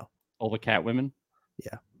you should know all the cat women.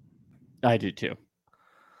 Yeah, I did too.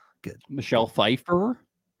 Good. Michelle Pfeiffer,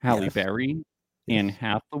 Halle Berry. Anne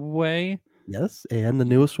Hathaway. Yes, and the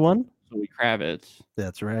newest one, Zoe Kravitz.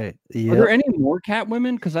 That's right. Yep. Are there any more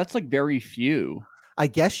Catwomen? Because that's like very few. I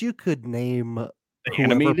guess you could name the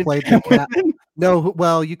whoever animated played the cat. No,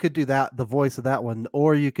 well, you could do that, the voice of that one,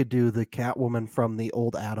 or you could do the Catwoman from the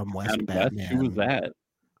old Adam West Batman. Who was that?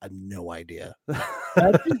 I have no idea.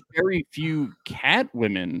 That's just very few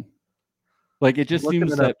Catwomen. Like it just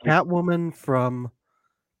seems that Catwoman from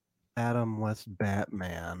Adam West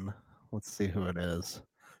Batman. Let's see who it is.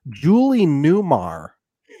 Julie Newmar.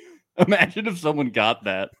 Imagine if someone got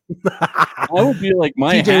that. I would be like,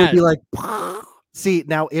 my TJ hat would be like, see,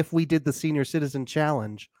 now if we did the Senior Citizen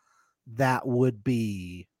Challenge, that would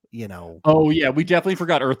be, Oh, yeah, we definitely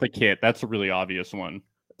forgot Eartha Kitt. That's a really obvious one.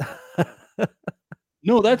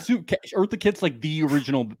 No, that's who Eartha Kitt's like the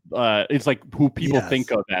original. It's like who people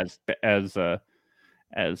think of as a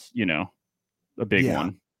big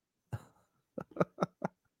one.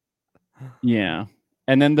 Yeah.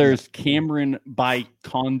 And then there's Cameron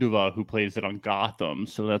Bicondova who plays it on Gotham.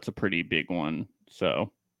 So that's a pretty big one.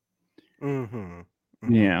 So,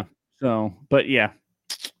 yeah. So, but yeah.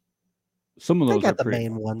 Some of those they got are the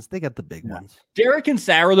main ones. They got the big ones. Derek and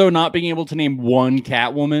Sarah, though, not being able to name one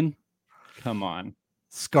Catwoman. Come on.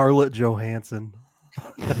 Scarlett Johansson.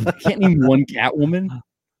 Can't name one Catwoman.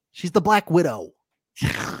 She's the Black Widow.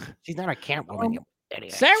 She's not a Catwoman, you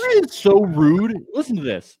idiot. Sarah is so rude. Listen to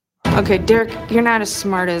this. Okay, Derek, you're not as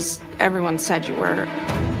smart as everyone said you were.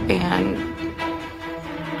 And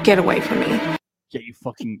get away from me. Yeah, you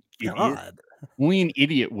fucking idiot. Only an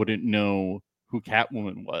idiot wouldn't know who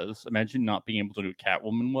Catwoman was. Imagine not being able to know who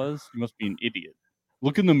Catwoman was. You must be an idiot.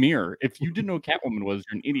 Look in the mirror. If you didn't know what Catwoman was,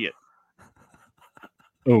 you're an idiot.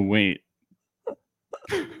 Oh, wait.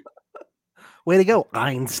 Way to go,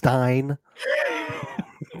 Einstein.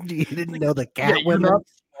 You didn't know the Catwoman? You're not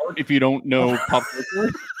smart if you don't know pop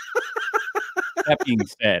culture. That being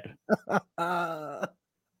said.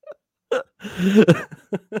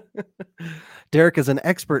 Derek is an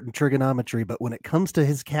expert in trigonometry, but when it comes to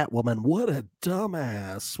his Catwoman, what a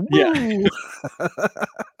dumbass. Yeah.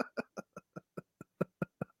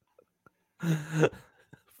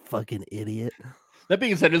 Fucking idiot. That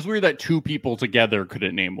being said, it's weird that two people together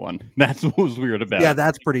couldn't name one. That's what was weird about it. Yeah,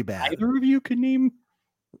 that's pretty bad. Either of you could name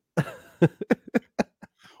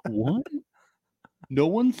one? No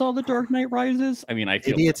one saw The Dark Knight Rises? I mean,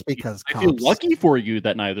 maybe it's because I feel lucky for you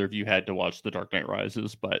that neither of you had to watch The Dark Knight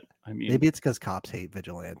Rises, but I mean, maybe it's because cops hate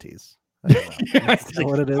vigilantes. I don't know. That's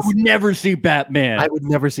what it is. I would never see Batman. I would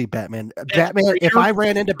never see Batman. Batman. If I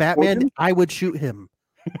ran into Batman, I would shoot him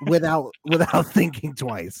without thinking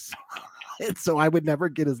twice. And so I would never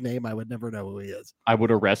get his name. I would never know who he is. I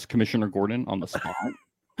would arrest Commissioner Gordon on the spot.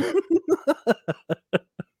 I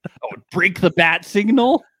would break the bat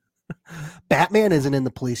signal. Batman isn't in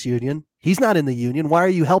the police union. He's not in the union. Why are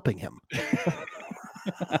you helping him?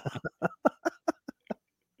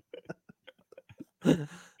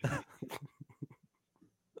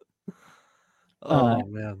 Oh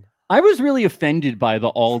man. I was really offended by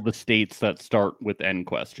all the states that start with N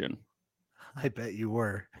question. I bet you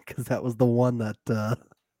were, because that was the one that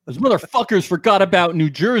those motherfuckers forgot about New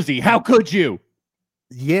Jersey. How could you?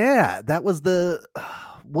 Yeah, that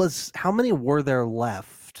was how many were there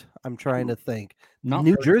left? I'm trying to think.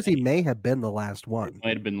 New Jersey may have been the last one. It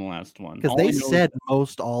might have been the last one. Because they said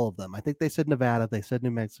most all of them. I think they said Nevada. They said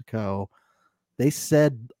New Mexico. They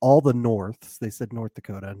said all the Norths. They said North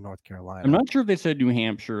Dakota and North Carolina. I'm not sure if they said New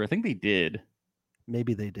Hampshire. I think they did.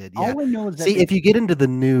 Maybe they did. Yeah. All I know is that if you get into the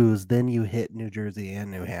news, then you hit New Jersey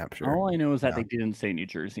and New Hampshire. All I know is that they didn't say New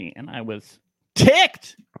Jersey, and I was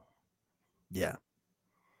ticked. Yeah.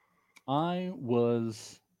 I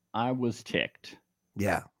was ticked.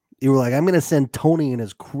 Yeah. You were like, I'm going to send Tony and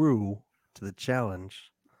his crew to the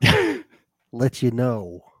challenge. Let you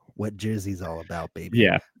know what Jersey's all about, baby.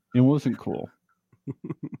 Yeah, it wasn't cool.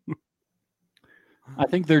 I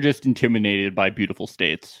think they're just intimidated by beautiful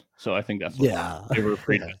states. So I think that's what they were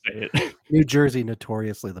afraid to say it. New Jersey,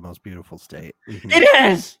 notoriously the most beautiful state.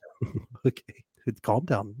 It is! Okay, calm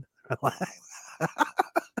down.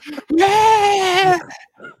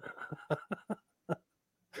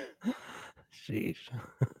 Sheesh.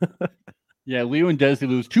 Yeah, Leo and Desi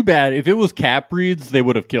lose. Too bad. If it was cat breeds, they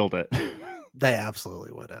would have killed it. They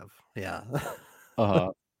absolutely would have. Yeah.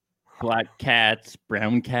 Black cats,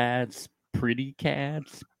 brown cats, pretty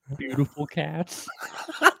cats, beautiful cats.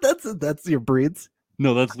 That's your breeds?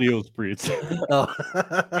 No, that's Leo's breeds. Oh.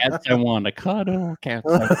 Cats I want to cuddle. Cats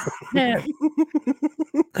I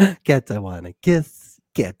Cats I want to kiss.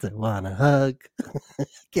 Cats I want to hug.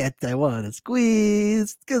 Cats I want to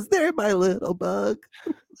squeeze because they're my little bug.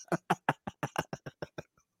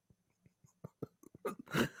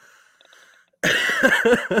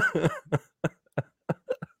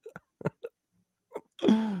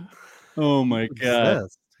 Oh my god.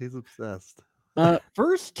 He's obsessed.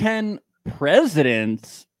 First 10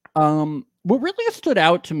 presidents. What really stood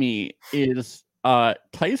out to me is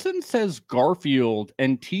Tyson says Garfield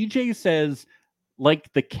and TJ says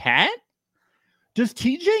like the cat. Does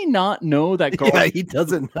TJ not know that Garfield? Yeah, he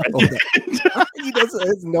doesn't know that. He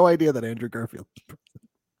has no idea that Andrew Garfield is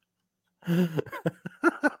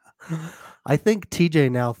president. I think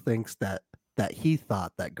TJ now thinks that he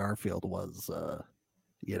thought that Garfield was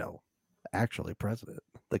actually president.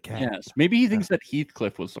 The cat. Yes. Maybe he thinks that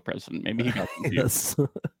Heathcliff was the president. Maybe he got confused. Yes.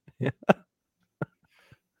 Yeah.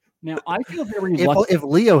 Now I feel very lucky. If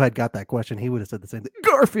Leo had got that question, he would have said the same thing.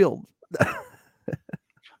 Garfield.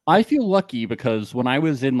 I feel lucky because when I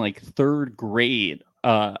was in like third grade,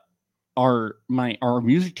 our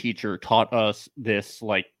music teacher taught us this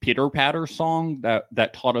like pitter patter song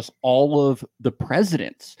that taught us all of the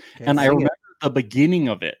presidents, and I remember the beginning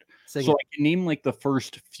of it. So I can name like the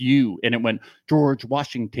first few, and it went George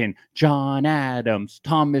Washington, John Adams,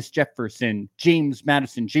 Thomas Jefferson, James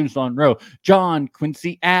Madison, James Monroe, John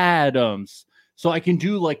Quincy Adams. So I can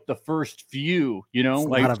do like the first few, It's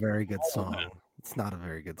like not a very good song. It's not a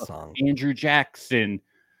very good song. Andrew Jackson,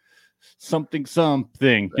 something.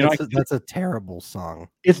 That's a terrible song.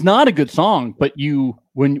 It's not a good song, but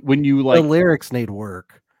when you like the lyrics need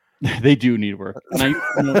work. They do need work. And I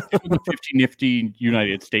the 50 Nifty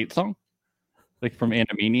United States song, like from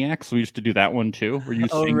Animaniacs. We used to do that one too. Where you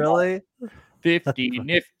sing really? 50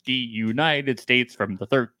 nifty United States from the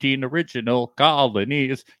 13 original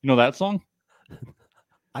colonies. You know that song?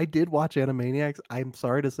 I did watch Animaniacs. I'm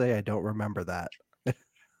sorry to say I don't remember that.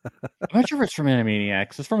 I'm not sure if it's from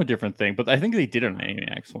Animaniacs. It's from a different thing, but I think they did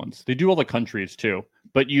Animaniacs once. They do all the countries too,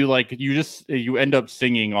 but you end up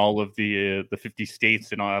singing all of the 50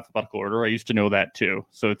 states in alphabetical order. I used to know that too,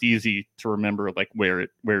 so it's easy to remember like where it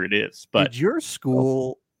is. But did your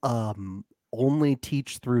school only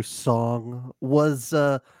teach through song?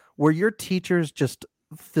 Were your teachers just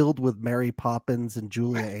filled with Mary Poppins and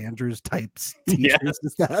Julia Andrews types teachers? Yeah.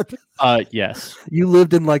 Is that yes, you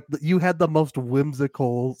lived in you had the most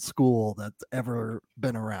whimsical school that's ever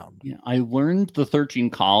been around. yeah. I learned the 13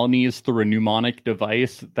 colonies through a mnemonic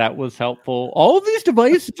device that was helpful. All of these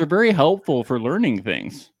devices are very helpful for learning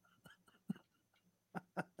things.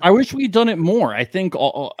 I wish we'd done it more. I think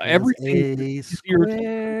everything A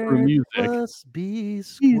squared music plus B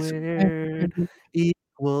squared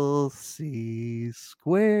equals C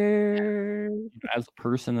squared. As a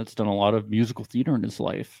person that's done a lot of musical theater in his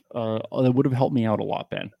life, that would have helped me out a lot,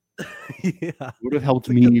 Ben. Yeah, would have helped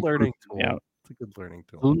it's a me good learning tool. out. It's a good learning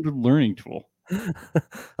tool. Good learning tool.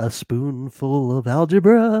 A spoonful of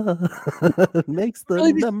algebra makes the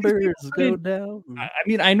Really, numbers go down. I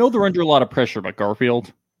mean, I know they're under a lot of pressure, but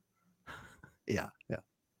Garfield, Yeah.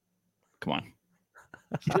 come on.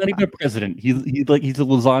 He's not even a president. He's a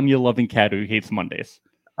lasagna loving cat who hates Mondays.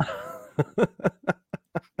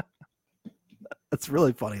 It's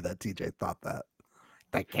really funny that TJ thought that.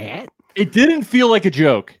 The cat? It didn't feel like a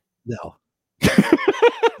joke. No.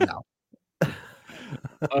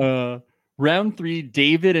 No. Round 3,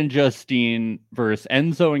 David and Justine versus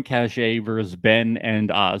Enzo and Cache versus Ben and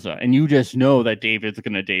Azza. And you just know that David's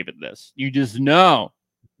going to David this. You just know.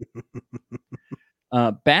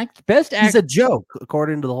 Best actor. He's a joke,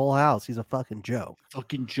 according to the whole house. He's a fucking joke.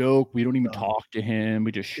 Fucking joke. We don't even talk to him.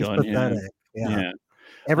 We just shun him. Yeah.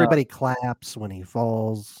 Everybody claps when he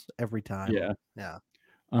falls every time. Yeah.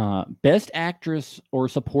 Best actress or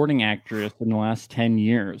supporting actress in the last 10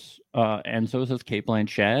 years. And so says Cate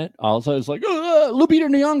Blanchett. Also, it's like Lupita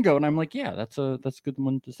Nyong'o, and I'm like, yeah, that's a good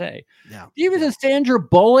one to say. Yeah. Even as Sandra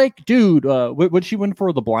Bullock, dude. Would she win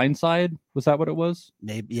for The Blind Side? Was that what it was?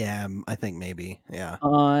 Maybe. Yeah, I think maybe. Yeah.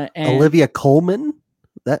 And Olivia Colman.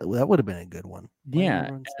 That would have been a good one. Yeah,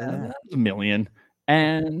 that was a million.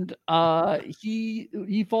 And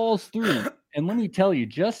he falls through. And let me tell you,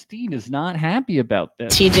 Justine is not happy about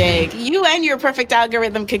this. TJ, you and your perfect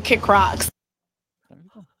algorithm could kick rocks.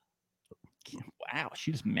 Wow,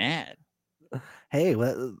 she's mad. Hey,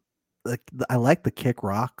 I like the kick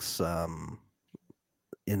rocks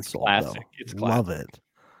insult. Classic. Though. It's classic. Love it.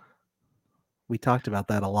 We talked about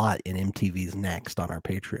that a lot in MTV's Next on our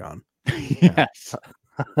Patreon. Yes.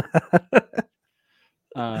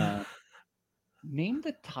 Name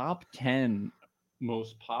the top 10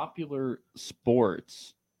 most popular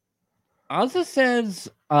sports. Azza says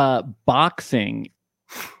boxing.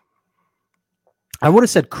 I would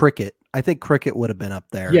have said cricket. I think cricket would have been up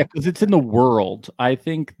there. Yeah, because it's in the world. I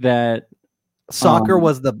think that soccer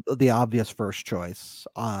was the obvious first choice.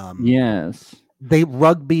 Yes.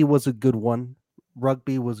 Rugby was a good one.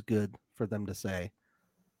 Rugby was good for them to say.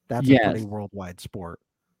 That's a pretty worldwide sport.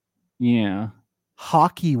 Yeah.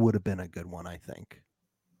 Hockey would have been a good one, I think.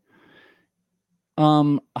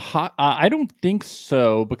 I don't think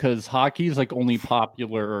so, because hockey is like only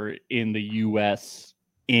popular in the US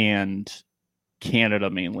and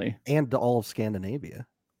Canada mainly, and all of Scandinavia.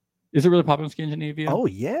 Is it really popular in Scandinavia? Oh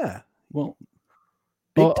yeah, well,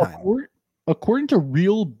 big time. According to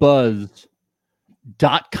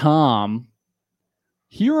realbuzz.com,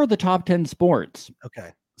 here are the top 10 sports.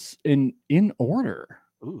 Okay, in order.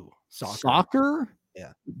 Ooh, soccer.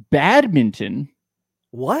 Yeah, What? badminton.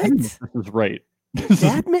 This is right.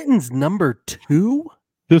 Badminton's number 2?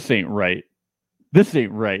 This ain't right.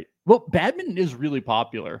 Well, badminton is really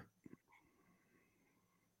popular.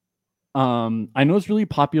 I know it's really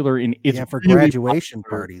popular for graduation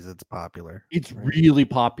parties. It's popular. It's really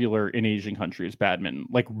popular in Asian countries. Badminton,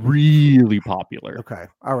 like really popular. Okay,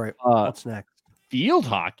 all right. What's next? Field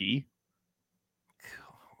hockey,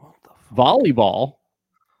 volleyball,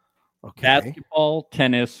 basketball,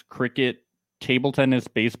 tennis, cricket, table tennis,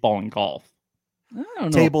 baseball, and golf. I don't know.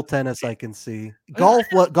 Table tennis, I can see.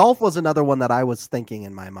 Golf was another one that I was thinking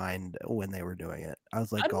in my mind when they were doing it. I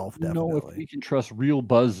was like, golf, definitely. I don't know if we can trust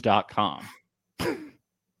realbuzz.com.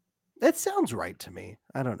 It sounds right to me.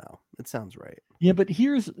 I don't know. It sounds right. Yeah, but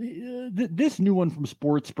here's this new one from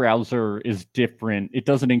Sports Browser is different. It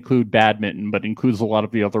doesn't include badminton, but includes a lot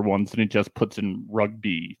of the other ones, and it just puts in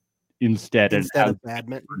rugby instead of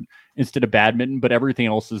badminton. Instead of badminton, but everything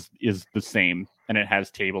else is the same, and it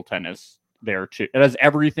has table tennis there too. It has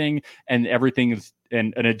everything, and everything is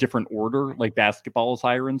in a different order. Like basketball is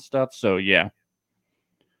higher and stuff. So yeah,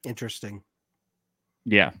 interesting.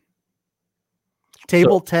 Yeah,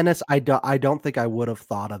 table tennis. I don't think I would have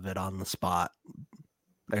thought of it on the spot.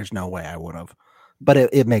 There's no way I would have, but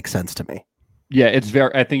it makes sense to me. Yeah, it's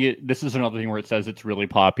very. I think this is another thing where it says it's really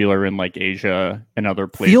popular in like Asia and other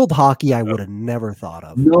places. Field hockey, I would have never thought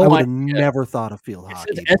of. I would have never thought of field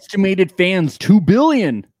hockey. Estimated fans 2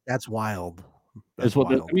 billion. That's wild. That's what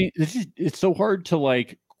wild. I mean. It's so hard to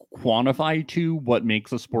like quantify to what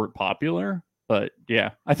makes a sport popular. But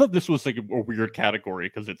yeah, I thought this was like a weird category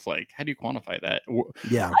because it's like, how do you quantify that?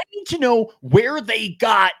 Yeah, I need to know where they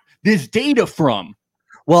got this data from.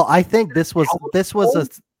 Well, I think this was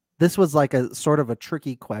like a sort of a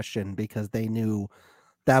tricky question because they knew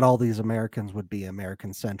that all these Americans would be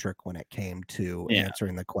American centric when it came to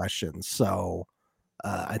answering the questions. So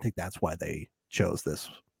I think that's why they chose this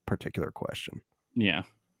particular question. Yeah.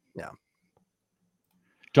 Yeah.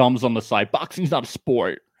 Dom's on the side. Boxing's not a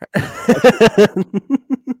sport.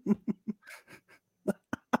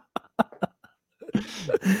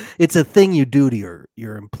 It's a thing you do to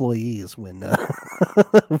your employees when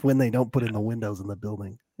when they don't put in the windows in the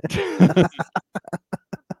building.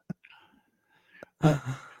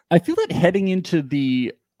 I feel that heading into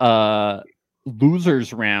the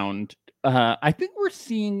losers round, I think we're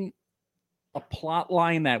seeing a plot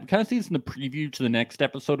line that we kind of see this in the preview to the next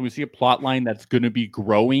episode. We see a plot line that's going to be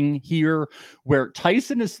growing here, where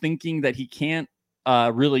Tyson is thinking that he can't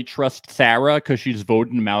really trust Sarah because she's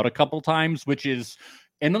voted him out a couple times, which is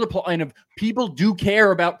another plot line of people do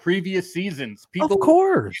care about previous seasons. People, of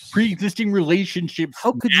course, pre-existing relationships.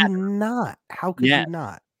 How could you not? How could you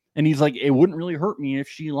not? And he's like, it wouldn't really hurt me if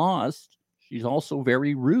she lost. She's also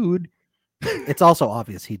very rude. It's also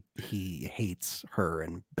obvious he hates her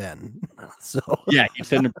and Ben. So yeah, he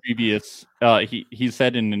said in a previous he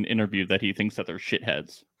said in an interview that he thinks that they're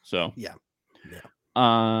shitheads. So yeah.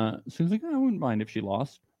 So he's like, I wouldn't mind if she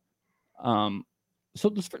lost. So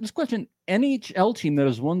this question, NHL team that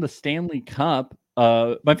has won the Stanley Cup.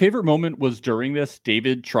 My favorite moment was during this.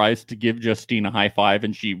 David tries to give Justine a high five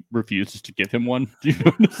and she refuses to give him one. Do you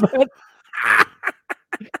notice that?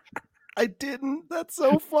 I didn't. That's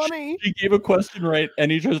so funny. She gave a question right,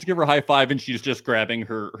 and he tries to give her a high five, and she's just grabbing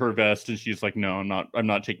her vest, and she's like, "No, I'm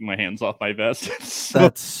not taking my hands off my vest."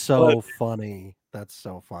 That's so funny. That's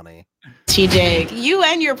so funny. TJ, you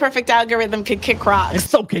and your perfect algorithm could kick rocks. And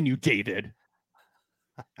so can you, David.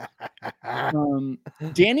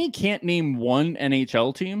 Danny can't name one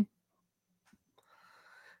NHL team.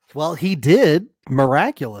 Well, he did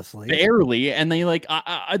miraculously, barely, and they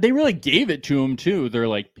they really gave it to him too. They're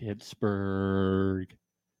like Pittsburgh.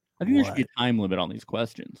 I think there should be a time limit on these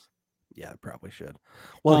questions. Yeah, probably should.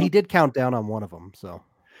 Well, he did count down on one of them, so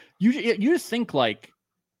you just think like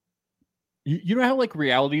you know how like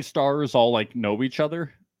reality stars all like know each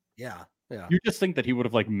other. Yeah. You just think that he would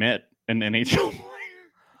have like met an NHL player.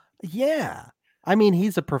 Yeah. I mean,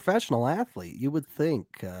 he's a professional athlete. You would think.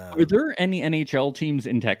 Are there any NHL teams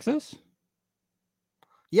in Texas?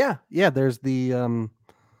 Yeah. There's the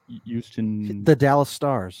Houston, the Dallas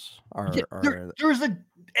Stars. There's an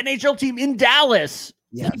NHL team in Dallas.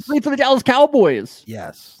 Yes. He played for the Dallas Cowboys.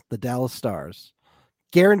 Yes, the Dallas Stars.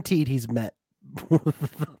 Guaranteed, he's met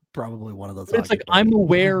probably one of those. It's like I'm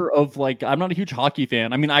aware of like I'm not a huge hockey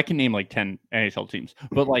fan. I mean, I can name like 10 NHL teams,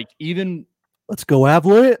 but like even. Let's go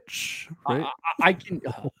Avalanche. Right? I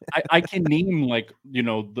can name like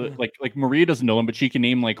the like Maria doesn't know them, but she can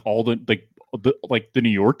name like all the New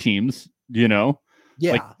York teams. Yeah,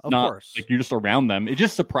 like, of course. Like you're just around them. It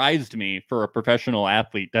just surprised me for a professional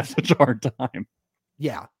athlete that's such a hard time.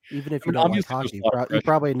 Yeah, even if you don't like hockey, you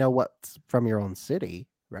probably know what's from your own city,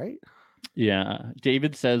 right? Yeah.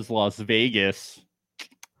 David says Las Vegas.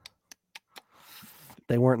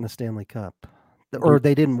 They weren't in the Stanley Cup. Or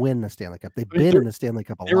they didn't win the Stanley Cup. They've been in the Stanley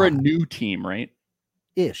Cup a lot. They're a new team, right?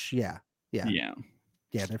 Ish, yeah. Yeah,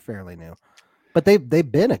 they're fairly new. But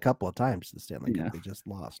they've been a couple of times to the Stanley Cup. They just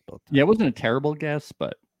lost both times. Yeah, it wasn't a terrible guess,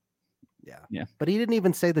 but yeah. But he didn't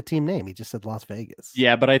even say the team name. He just said Las Vegas.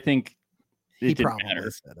 Yeah, but I think he probably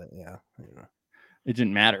said it. Yeah. It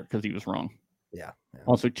didn't matter because he was wrong. Yeah.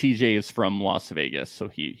 Also, TJ is from Las Vegas, so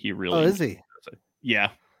he really. Oh, is he? Yeah.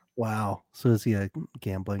 Wow. So is he a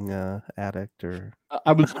gambling addict or?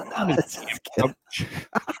 I was.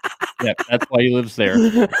 Yeah, that's why he lives there.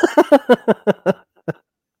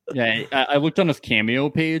 Yeah, I looked on his Cameo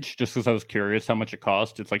page just because I was curious how much it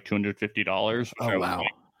cost. It's like $250. Oh wow!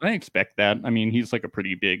 I expect that. I mean, he's like a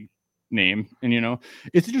pretty big name. And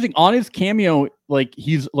it's interesting on his cameo, like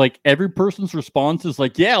he's like every person's response is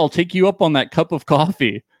like, yeah, I'll take you up on that cup of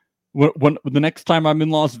coffee when the next time I'm in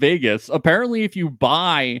Las Vegas. Apparently, if you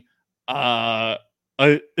buy a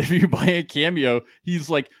cameo, he's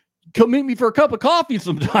like, come meet me for a cup of coffee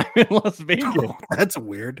sometime in Las Vegas. Oh, that's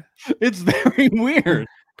weird. It's very weird.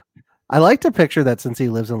 I like to picture that since he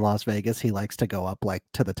lives in Las Vegas, he likes to go up like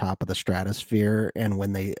to the top of the stratosphere. And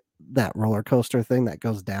when that roller coaster thing that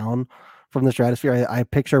goes down from the stratosphere, I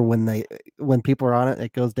picture when people are on it,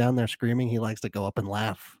 it goes down, they're screaming. He likes to go up and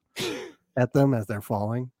laugh at them as they're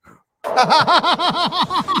falling.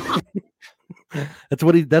 That's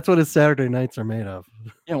what his Saturday nights are made of.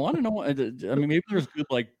 Yeah, I want to know. I mean, maybe there's good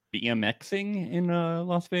like BMXing in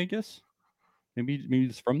Las Vegas. Maybe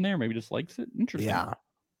it's from there. Maybe just likes it. Interesting. Yeah.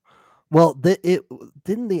 Well,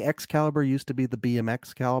 didn't the Excalibur used to be the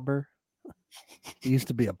BMX Caliber? It used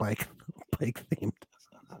to be a bike themed.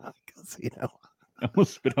 Because I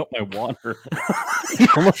almost spit out my water. You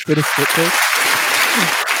almost spit a spit take.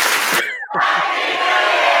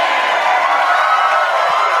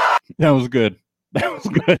 That was good.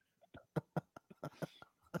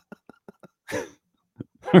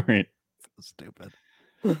 All right. So stupid.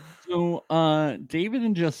 So David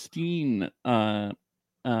and Justine, they're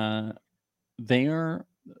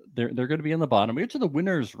going to be in the bottom. We get to the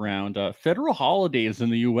winners round. Federal holidays in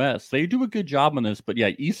the U.S. They do a good job on this, but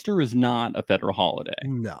yeah, Easter is not a federal holiday.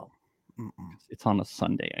 No, it's on a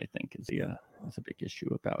Sunday. I think is a big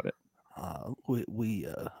issue about it. We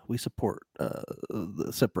support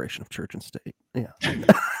the separation of church and state. Yeah.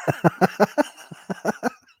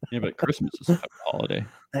 Yeah, but Christmas is a federal holiday.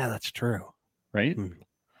 Yeah, that's true. Right?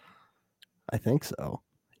 I think so.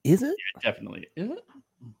 Is it? Yeah, definitely. Is it?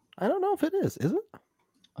 I don't know if it is. Is it?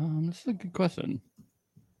 This is a good question.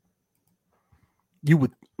 You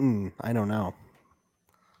would. I don't know.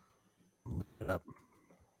 Look it up.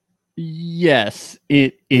 Yes,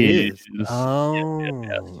 it is. Oh,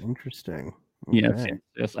 yes. Interesting. Okay.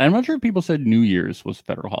 Yes. I'm not sure if people said New Year's was a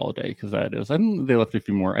federal holiday because that is. I think they left a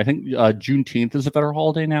few more. I think Juneteenth is a federal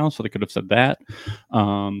holiday now, so they could have said that.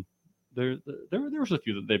 There was a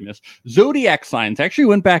few that they missed. Zodiac signs. I actually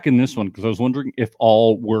went back in this one because I was wondering if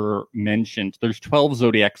all were mentioned. There's 12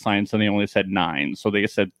 zodiac signs and they only said 9, so they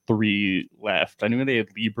said 3 left. I knew they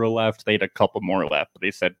had Libra left. They had a couple more left, but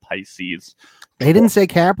they said Pisces. They didn't say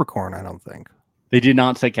Capricorn, I don't think. They did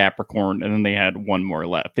not say Capricorn, and then they had one more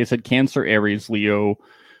left. They said Cancer, Aries, Leo,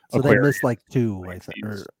 so Aquarius, they missed like 2, I think,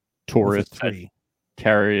 or Taurus, 3,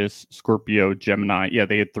 Sagittarius, Scorpio, Gemini. Yeah,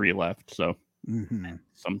 they had 3 left, so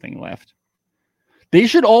something left. They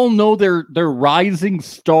should all know their rising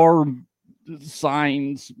star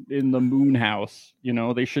signs in the moon house.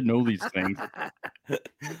 They should know these things.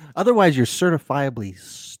 Otherwise, you're certifiably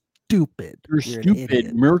stupid. You're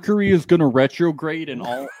stupid. Mercury is going to retrograde and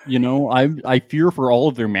all, I fear for all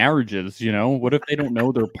of their marriages, What if they don't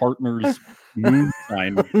know their partner's moon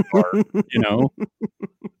sign?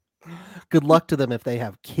 Good luck to them if they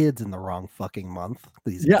have kids in the wrong fucking month.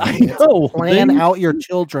 These I know. Plan out your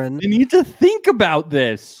children. You need to think about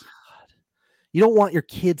this. You don't want your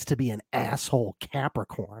kids to be an asshole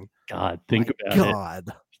Capricorn. God, think about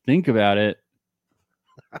it. Think about it.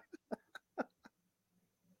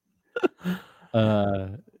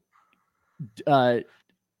 So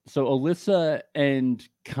Alyssa and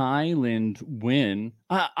Kyland win.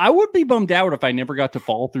 I would be bummed out if I never got to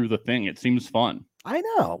fall through the thing. It seems fun. I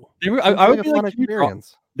know. I would be like,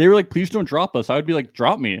 they were like, please don't drop us. I would be like,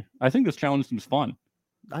 drop me. I think this challenge seems fun.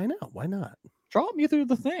 I know. Why not? Drop me through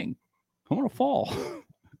the thing. I want to fall.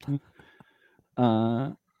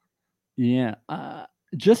 Yeah.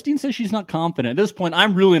 Justine says she's not confident. At this point,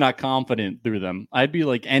 I'm really not confident through them. I'd be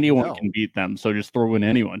like, anyone can beat them, so just throw in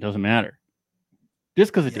anyone. Doesn't matter.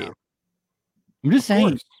 Just because of Dave. I'm just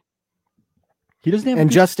saying. He doesn't have.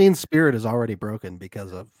 And Justine's spirit is already broken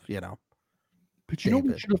because of, But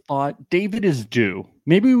David. We should have thought? David is due.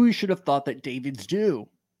 Maybe we should have thought that David's due.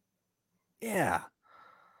 Yeah.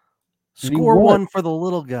 Score one for the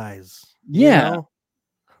little guys. Yeah.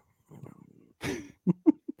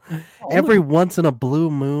 Every once in a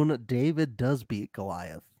blue moon, David does beat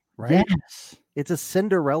Goliath, right? Yes. It's a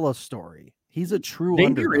Cinderella story. He's a true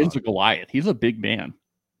Xavier is a Goliath. He's a big man.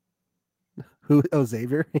 Who? Oh,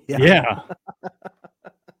 Xavier? Yeah.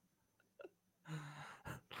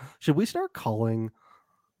 Should we start calling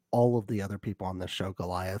all of the other people on this show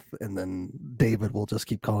Goliath, and then David will just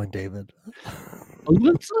keep calling David?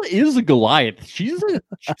 Alyssa is a Goliath. She's a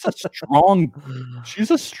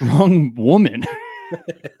strong woman.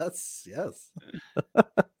 Yes.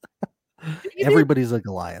 Everybody's a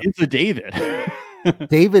Goliath. It's a David.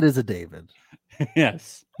 David is a David.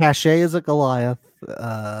 Yes. Cachet is a Goliath.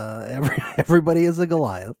 Everybody is a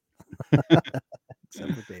Goliath.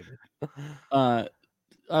 Except for David. I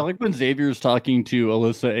like when Xavier's talking to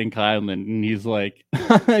Alyssa and Kylan, and he's like,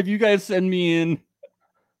 if you guys send me in,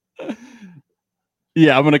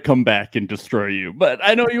 yeah, I'm going to come back and destroy you. But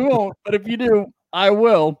I know you won't. But if you do, I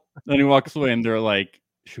will. Then he walks away, and they're like,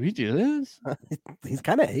 should we do this? He's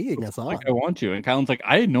kind of egging us on. Like, I want to. And Kylan's like,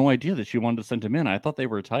 I had no idea that she wanted to send him in. I thought they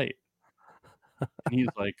were tight. And he's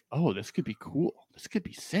like, oh, this could be cool. This could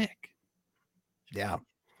be sick. Yeah.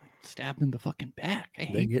 Stab him in the fucking back.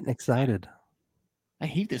 They're getting excited. I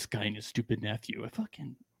hate this guy and his stupid nephew.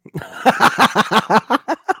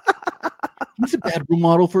 He's a bad role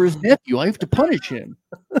model for his nephew. I have to punish him.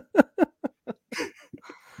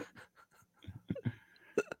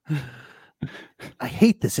 I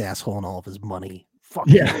hate this asshole and all of his money. Fuck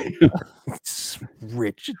yeah. It's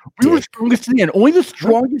rich. We were strongest to the end. Only the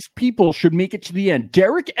strongest people should make it to the end.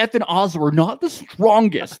 Derek, F, and Oz were not the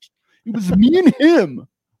strongest. It was me and him.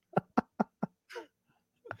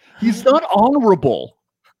 He's not honorable.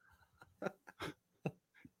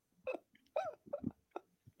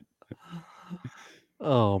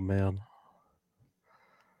 Oh, man.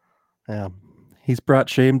 Yeah. He's brought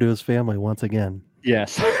shame to his family once again.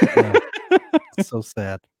 Yes. Yeah. So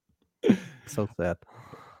sad. So sad.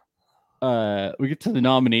 We get to the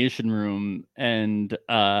nomination room and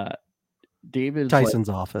David's Tyson's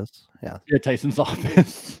office. Yeah. Yeah, Tyson's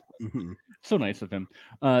office. Mm-hmm. So nice of him.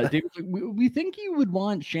 David's like, we think you would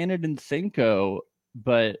want Shannon and Cinco,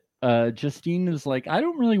 but Justine is like, I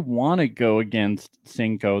don't really want to go against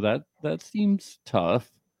Cinco. That seems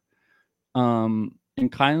tough. And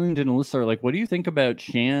Kylan and Alyssa are like, what do you think about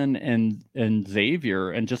Shan and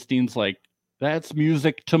Xavier? And Justine's like, that's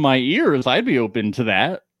music to my ears. I'd be open to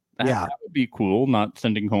that. That would be cool. Not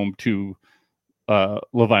sending home two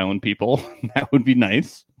Love Island people. That would be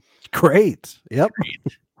nice. Great. Yep. Great.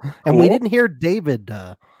 And we didn't hear David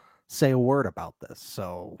say a word about this,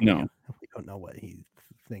 so no, we don't know what he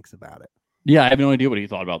thinks about it. Yeah, I have no idea what he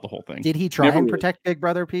thought about the whole thing. Did he try and protect Big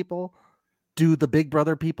Brother people? Do the Big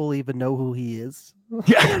Brother people even know who he is?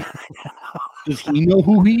 Yeah. Does he know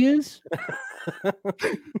who he is?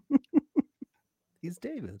 He's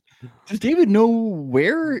David. Does David know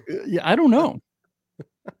where? Yeah, I don't know.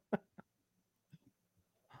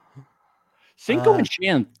 Cinco and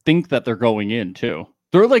Shan think that they're going in too.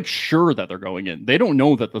 They're like sure that they're going in. They don't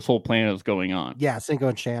know that this whole plan is going on. Yeah, Cinco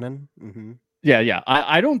and Shannon. Mm-hmm. Yeah.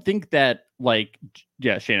 I don't think that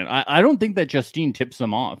Shannon. I don't think that Justine tips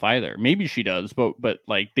them off either. Maybe she does, but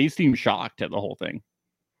like they seem shocked at the whole thing.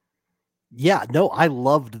 Yeah, no, I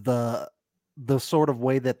loved the sort of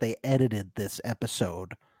way that they edited this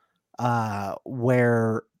episode,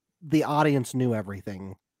 where the audience knew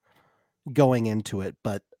everything going into it,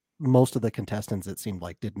 but most of the contestants, it seemed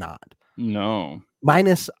like, did not. No.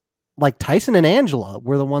 Minus, like, Tyson and Angela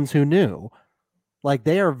were the ones who knew. Like,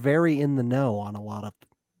 they are very in the know on a lot of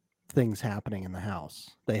things happening in the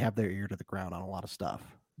house. They have their ear to the ground on a lot of stuff.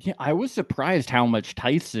 Yeah, I was surprised how much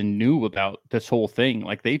Tyson knew about this whole thing.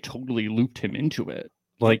 Like, they totally looped him into it.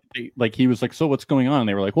 Like he was like, so what's going on? And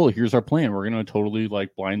they were like, well, here's our plan. We're going to totally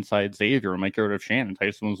like blindside Xavier and make get rid of Shannon.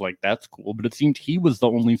 Tyson was like, that's cool. But it seemed he was the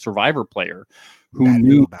only Survivor player who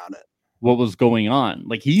knew about it, what was going on.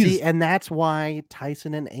 Like and that's why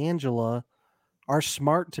Tyson and Angela are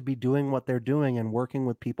smart to be doing what they're doing and working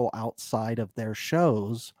with people outside of their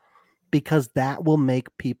shows, because that will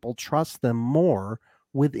make people trust them more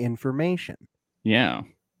with information. Yeah.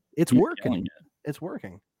 It's working. It's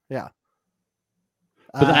working. Yeah.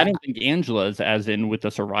 But I don't think Angela is as in with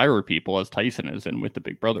the Survivor people as Tyson is in with the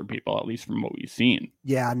Big Brother people, at least from what we've seen.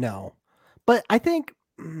 Yeah, no. But I think,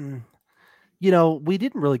 we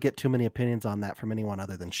didn't really get too many opinions on that from anyone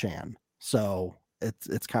other than Shan. So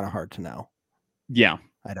it's kind of hard to know. Yeah.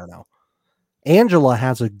 I don't know. Angela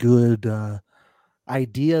has a good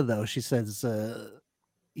idea, though. She says, try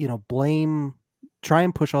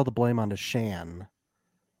and push all the blame onto Shan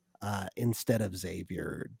instead of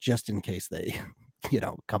Xavier, just in case they...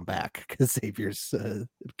 come back, because Xavier's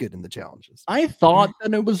good in the challenges. I thought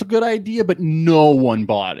that it was a good idea, but no one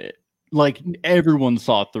bought it. Like, everyone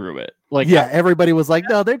saw through it. Like, yeah, everybody was like,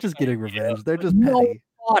 no, they're just getting revenge. They're just petty. No one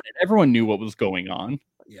bought it. Everyone knew what was going on.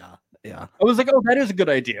 Yeah. I was like, oh, that is a good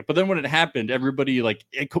idea. But then when it happened, everybody, like,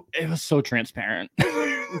 it was so transparent.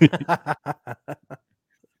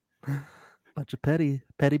 Bunch of petty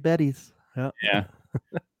Betties. Yeah.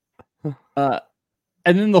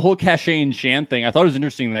 And then the whole Cachet and Shan thing, I thought it was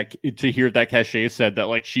interesting to hear that Cachet said that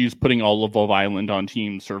like she's putting all of Love Island on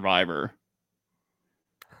Team Survivor.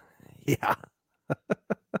 Yeah.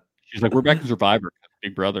 She's like, we're back to Survivor.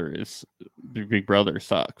 Big Brother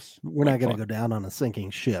sucks. We're not going to go down on a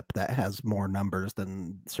sinking ship that has more numbers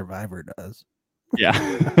than Survivor does. Yeah.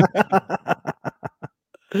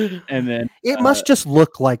 And then it must just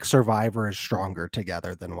look like Survivor is stronger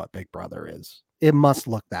together than what Big Brother is. It must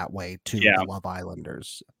look that way to the Love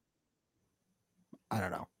Islanders. I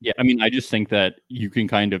don't know. Yeah, I mean, I just think that you can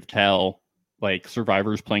kind of tell, like,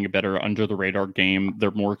 Survivor's playing a better under the radar game.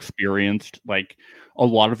 They're more experienced. Like, a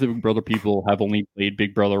lot of the Big Brother people have only played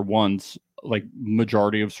Big Brother once. Like,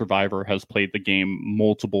 majority of Survivor has played the game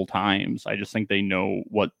multiple times. I just think they know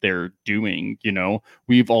what they're doing. You know,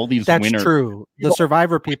 we've all these winners. That's true. The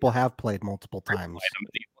Survivor people have played multiple times.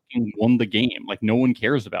 They fucking won the game. Like, no one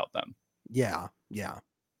cares about them. Yeah.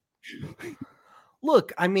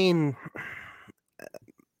 Look, I mean,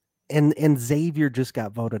 and Xavier just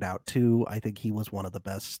got voted out too. I think he was one of the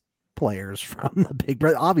best players from the Big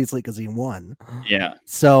Brother, obviously, because he won. Yeah.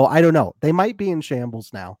 So I don't know. They might be in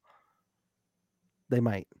shambles now. They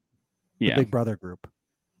might. The Big Brother group.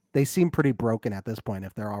 They seem pretty broken at this point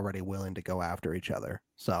if they're already willing to go after each other.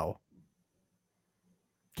 So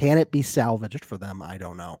can it be salvaged for them? I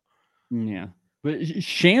don't know. Yeah. But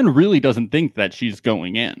Shan really doesn't think that she's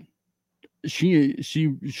going in. She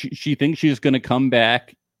thinks she's going to come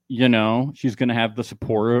back. You know, she's going to have the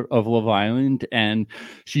support of Love Island, and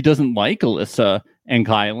she doesn't like Alyssa and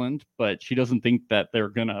Kyland, but she doesn't think that they're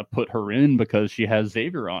going to put her in because she has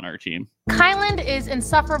Xavier on our team. Kyland is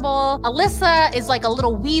insufferable. Alyssa is like a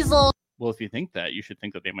little weasel. Well, if you think that, you should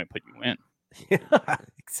think that they might put you in. Yeah,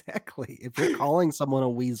 exactly. If you're calling someone a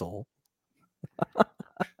weasel.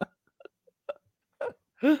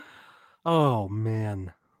 Oh,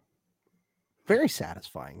 man. Very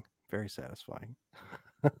satisfying. Very satisfying.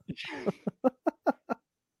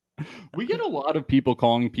 We get a lot of people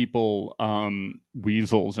calling people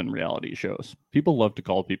weasels in reality shows. People love to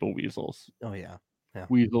call people weasels. Oh, yeah.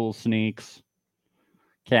 Weasels, snakes,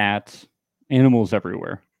 cats, animals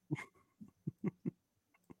everywhere.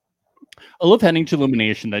 I love heading to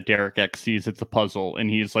elimination that Derek X sees it's a puzzle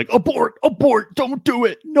and he's like, abort, don't do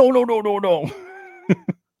it. No.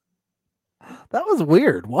 That was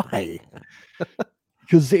weird. Why?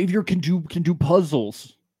 Because Xavier can do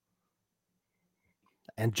puzzles.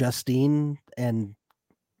 And Justine and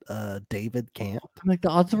David can't. Like, the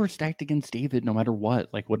odds were stacked against David no matter what.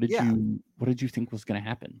 Like, what did you think was going to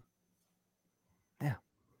happen? Yeah.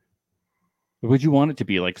 Would you want it to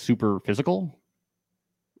be like super physical?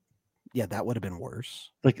 Yeah, that would have been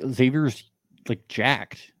worse. Like, Xavier's like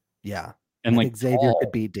jacked. Yeah. And I like Xavier tall.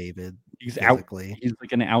 could beat David. He's physically. He's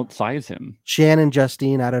like gonna outsize him. Shan and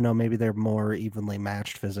Justine, I don't know. Maybe they're more evenly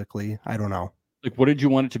matched physically. I don't know. Like, what did you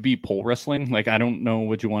want it to be? Pole wrestling? Like, I don't know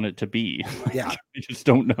what you want it to be. Like, yeah, I just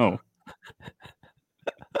don't know.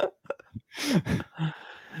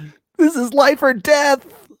 This is life or death.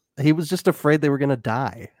 He was just afraid they were gonna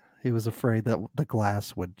die. He was afraid that the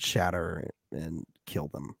glass would shatter and kill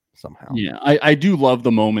them somehow. Yeah, I do love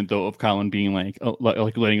the moment though of Colin being like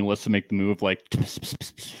letting Alyssa make the move. Like,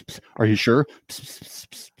 are you sure?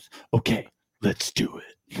 Okay, let's do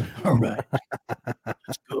it. All right,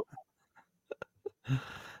 let's go.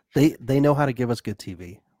 They know how to give us good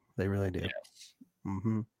TV. They really do. Yes.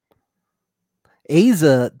 Mm-hmm.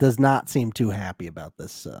 Aza does not seem too happy about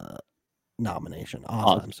this nomination.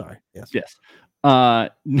 I'm sorry. Yes.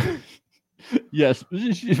 Yes.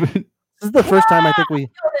 This is the first time I think The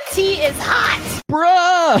tea is hot,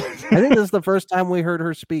 bruh. I think this is the first time we heard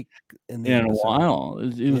her speak in a while. It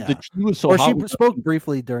was, the tea was so or hot. She spoke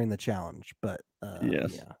briefly during the challenge, but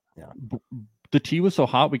yes. Yeah. The tea was so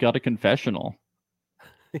hot we got a confessional.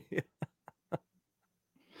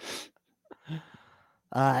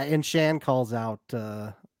 And Shan calls out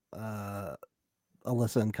Alyssa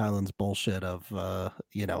and Kyland's bullshit of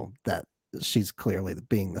that she's clearly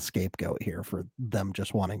being the scapegoat here for them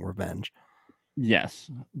just wanting revenge. Yes,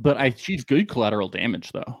 but she's good collateral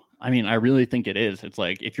damage though. I mean, I really think it is. It's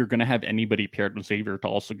like, if you're going to have anybody paired with Xavier to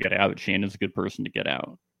also get out, Shannon's a good person to get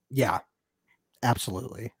out. Yeah,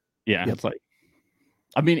 absolutely. Yeah, It's like,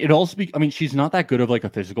 I mean, she's not that good of like a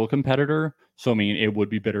physical competitor. So, I mean, it would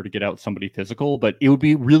be better to get out somebody physical, but it would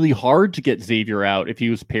be really hard to get Xavier out if he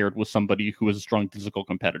was paired with somebody who is a strong physical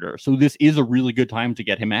competitor. So this is a really good time to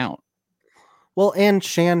get him out. Well, and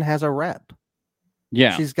Shan has a rep.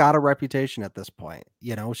 Yeah. She's got a reputation at this point.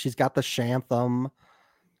 She's got the Shantham.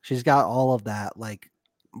 She's got all of that. Like,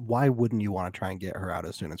 why wouldn't you want to try and get her out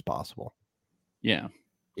as soon as possible? Yeah.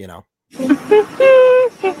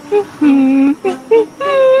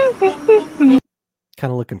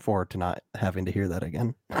 Kind of looking forward to not having to hear that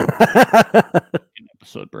again.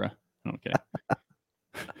 Episode, bruh. Okay.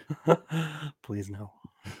 Please no.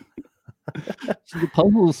 So the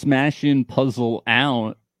puzzle smash in, puzzle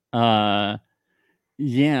out.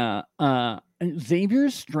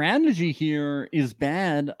 Xavier's strategy here is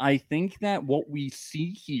bad. I think that what we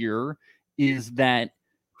see here is that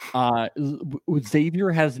Xavier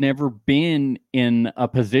has never been in a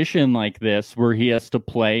position like this where he has to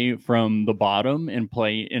play from the bottom and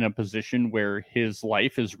play in a position where his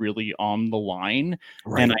life is really on the line.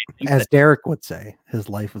 Right. And I think as Derek would say, his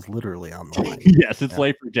life is literally on the line. Yes, it's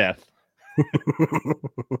life or death.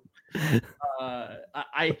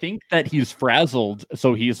 I think that he's frazzled,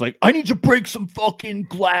 so he's like, I need to break some fucking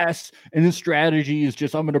glass, and his strategy is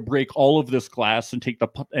just, I'm going to break all of this glass and take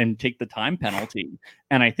the time penalty.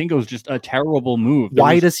 And I think it was just a terrible move.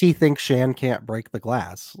 Why does he think Shan can't break the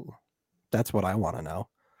glass? That's what I want to know.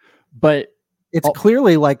 But it's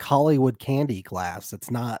clearly like Hollywood candy glass. It's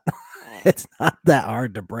not it's not that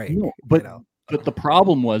hard to break. No, but the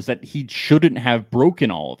problem was that he shouldn't have broken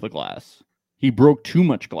all of the glass. He broke too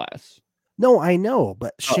much glass. No, I know,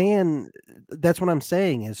 but Shan, that's what I'm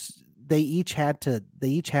saying is they each had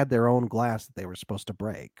their own glass that they were supposed to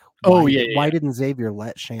break. Why didn't Xavier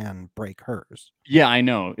let Shan break hers? Yeah, I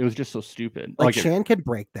know. It was just so stupid. Like Shan could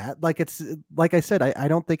break that. Like it's like I said, I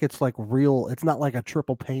don't think it's like real. It's not like a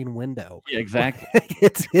triple pane window. Yeah, exactly.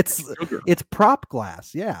 it's prop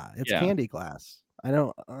glass. Yeah, it's candy glass. I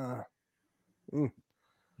don't.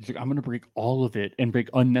 He's like, I'm going to break all of it and break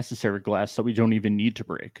unnecessary glass that we don't even need to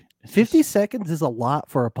break. 50 seconds is a lot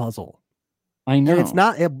for a puzzle. I know. And it's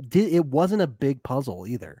not. It wasn't a big puzzle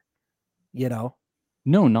either. You know.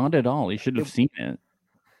 No, not at all. He should have seen it.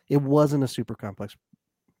 It wasn't a super complex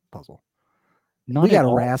puzzle. We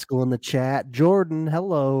got a rascal in the chat. Jordan,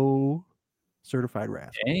 hello. Certified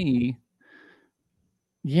rascal. Hey.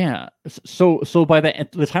 Yeah. So by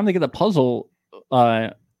the time they get the puzzle,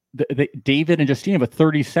 David and Justine have a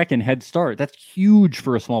 30-second head start. That's huge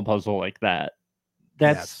for a small puzzle like that.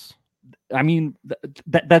 That's, I mean,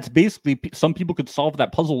 that's basically, some people could solve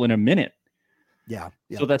that puzzle in a minute. Yeah.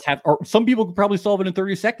 So or some people could probably solve it in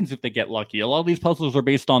 30 seconds if they get lucky. A lot of these puzzles are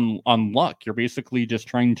based on luck. You're basically just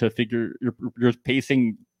trying to you're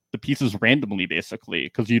pacing the pieces randomly, basically,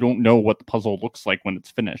 because you don't know what the puzzle looks like when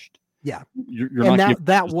it's finished. Yeah. You're and not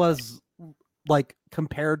that was like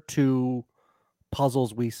compared to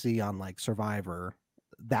puzzles we see on like Survivor,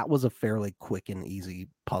 that was a fairly quick and easy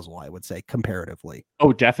puzzle, I would say, comparatively.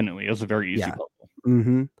 Oh, definitely. It was a very easy puzzle.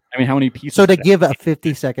 Mm-hmm. I mean, how many pieces? So to give a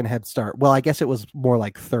 50-second head start, well, I guess it was more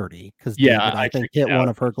like 30 because I think hit one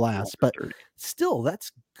of her glass, but still,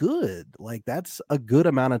 that's good. Like that's a good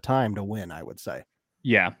amount of time to win, I would say.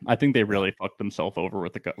 Yeah, I think they really fucked themselves over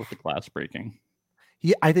with the glass breaking.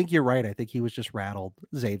 Yeah, I think you're right. I think he was just rattled.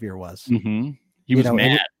 Xavier was. Mm-hmm. He was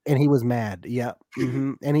mad. And he was mad. Yeah.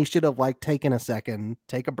 Mm-hmm. And he should have like taken a second,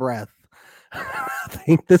 take a breath,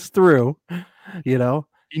 think this through, you know?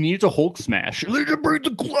 He needs a Hulk smash. They can break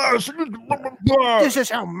the glass. This is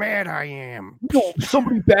how mad I am. No,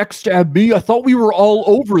 somebody backstabbed me. I thought we were all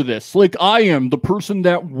over this. Like I am the person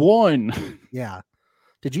that won. Yeah.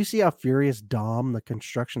 Did you see how furious Dom, the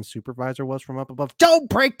construction supervisor, was from up above? Don't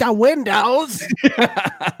break the windows.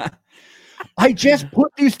 I just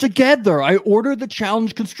put these together. I ordered the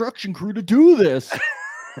challenge construction crew to do this.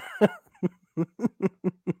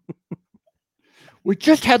 We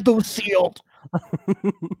just had those sealed.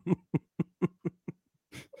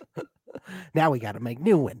 Now we got to make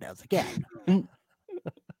new windows again.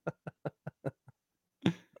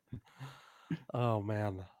 Oh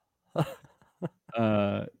man.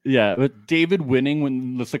 Yeah, but David winning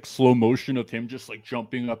when this like slow motion of him just like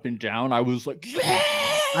jumping up and down, I was like, yeah!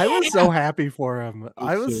 I was so happy for him.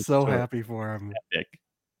 I was so happy for him. Epic.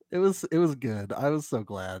 It was good. I was so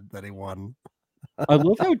glad that he won. I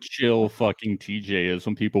love how chill fucking TJ is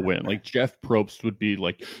when people win. Like Jeff Probst would be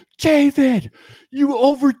like, David, you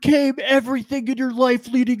overcame everything in your life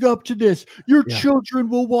leading up to this. Your children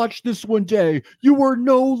will watch this one day. You are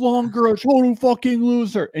no longer a total fucking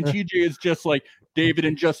loser. And TJ is just like, David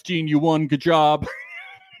and Justine, you won. Good job.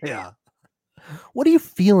 Yeah. What are you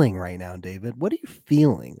feeling right now, David? What are you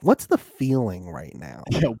feeling? What's the feeling right now?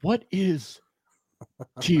 Yeah, what is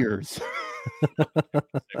tears?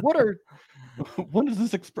 What is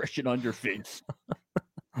this expression on your face?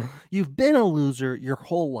 You've been a loser your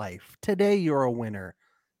whole life. Today you're a winner.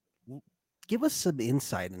 Give us some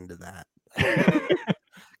insight into that.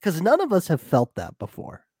 Because none of us have felt that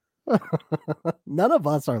before. None of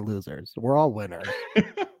us are losers. We're all winners.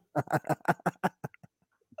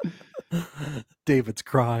 David's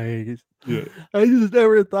crying. Yeah. I just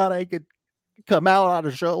never thought I could come out on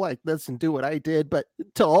a show like this and do what I did. But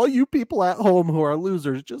to all you people at home who are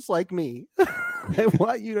losers just like me, I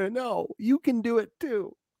want you to know you can do it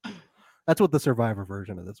too. That's what the Survivor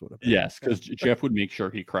version of this would have been. Yes, because Jeff would make sure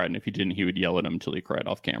he cried, and if he didn't, he would yell at him until he cried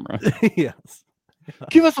off camera. Yes.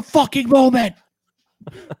 Give us a fucking moment.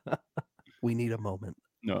 We need a moment.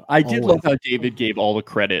 No, I did love how David gave all the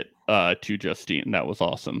credit to Justine. That was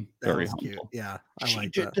awesome. Very humble. Cute. Yeah, she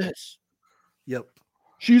like did that. this. Yep.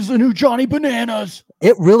 She's the new Johnny Bananas.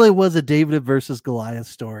 It really was a David versus Goliath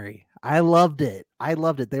story. I loved it.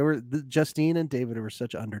 Justine and David were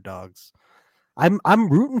such underdogs. I'm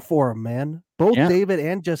rooting for them, man. Both David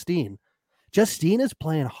and Justine. Justine is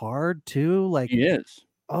playing hard too. Like he is.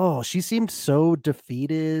 Oh, she seemed so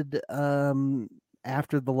defeated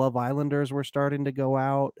after the Love Islanders were starting to go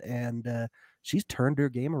out, and she's turned her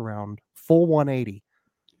game around full 180.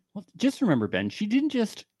 Well, just remember, Ben, she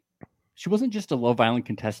wasn't just a Love Island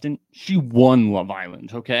contestant. She won Love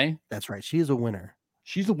Island, okay? That's right. She is a winner.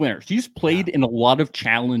 She's a winner. She's played in a lot of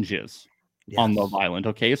challenges on Love Island,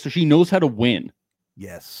 okay? So she knows how to win.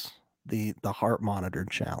 Yes. The heart monitor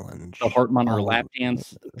challenge. The heart monitor lap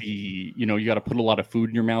dance. You got to put a lot of food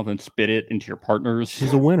in your mouth and spit it into your partners.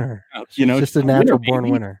 She's a winner. She's just a natural born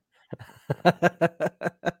winner.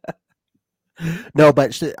 No,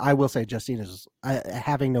 but I will say Justine is,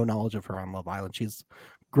 having no knowledge of her on Love Island, she's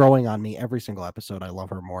growing on me every single episode. I love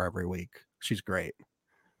her more every week. She's great.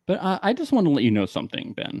 But I just want to let you know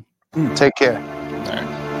something, Ben. Take care. All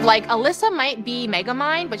right. Like, Alyssa might be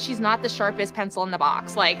Megamind, but she's not the sharpest pencil in the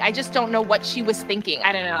box. Like, I just don't know what she was thinking.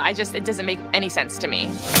 I don't know. It doesn't make any sense to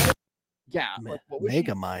me. Yeah. Like, what was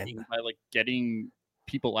Megamind. By like getting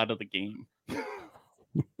people out of the game.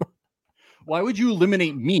 Why would you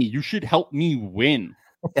eliminate me? You should help me win.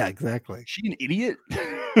 Yeah, exactly. Is she an idiot?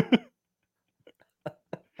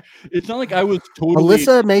 It's not like I was totally.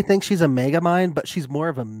 Alyssa may think she's a Megamind, but she's more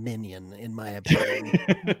of a minion, in my opinion.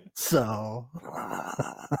 So.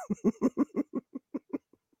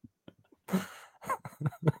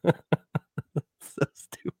 So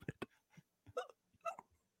stupid.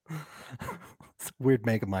 It's a weird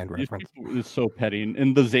Megamind reference. It's so petty.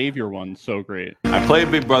 And the Xavier one, so great. I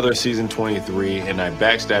played Big Brother season 23, and I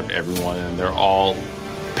backstabbed everyone, and they're all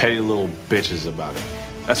petty little bitches about it.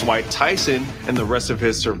 That's why Tyson and the rest of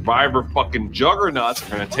his Survivor fucking juggernauts are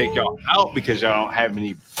gonna take y'all out because y'all don't have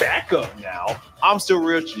any backup now. I'm still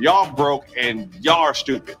rich, y'all broke, and y'all are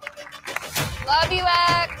stupid. Love you,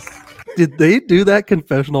 X. Did they do that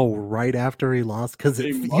confessional right after he lost? Because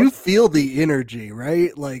you feel the energy,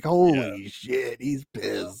 right? Like, holy shit, he's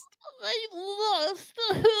pissed. I lost.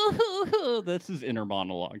 That's his inner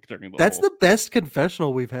monologue during the That's the best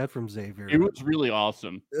confessional we've had from Xavier. It was really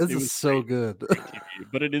awesome. This is so good.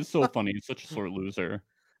 But it is so funny. He's such a sore loser.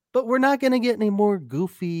 But we're not going to get any more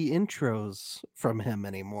goofy intros from him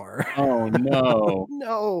anymore. Oh, no.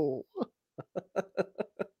 No.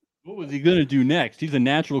 What was he going to do next? He's a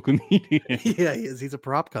natural comedian. Yeah, he is. He's a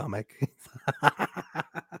prop comic.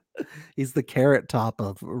 He's the Carrot Top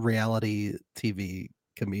of reality TV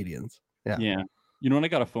comedians. Yeah. Yeah. You know, when I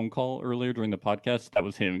got a phone call earlier during the podcast, that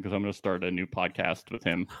was him, because I'm going to start a new podcast with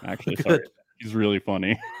him. Actually, sorry. He's really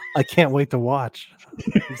funny. I can't wait to watch.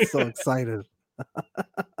 I'm so excited.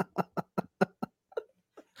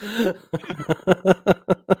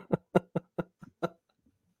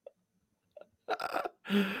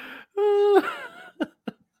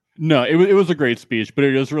 No, it was a great speech, but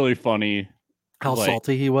it was really funny. How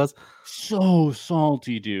salty he was. So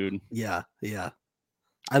salty, dude. Yeah, yeah.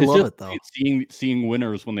 I love it though. Seeing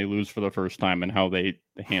winners when they lose for the first time and how they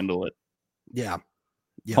handle it. Yeah.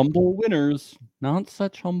 Yep. Humble winners, not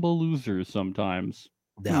such humble losers sometimes.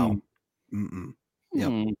 No. Mm-mm. Yep.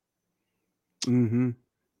 Mm-hmm.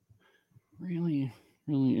 Really,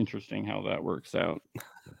 really interesting how that works out.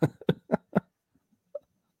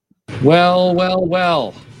 Well, well,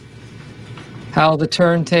 well. How the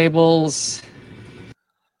turntables.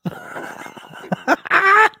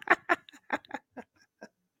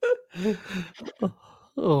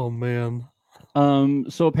 Oh man.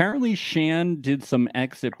 So apparently Shan did some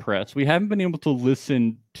exit press. We haven't been able to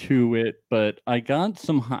listen to it, but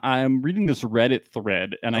I'm reading this Reddit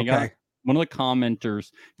thread, and I got one of the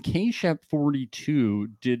commenters,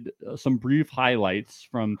 KShep42, did some brief highlights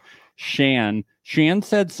from Shan. Shan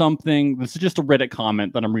said something. This is just a Reddit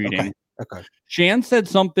comment that I'm reading. Okay. Shan said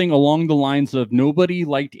something along the lines of, nobody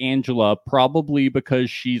liked Angela, probably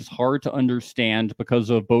because she's hard to understand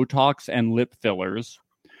because of Botox and lip fillers.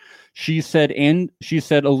 She said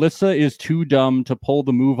Alyssa is too dumb to pull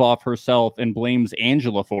the move off herself and blames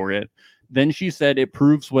Angela for it. Then she said it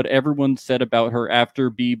proves what everyone said about her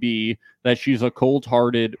after BB, that she's a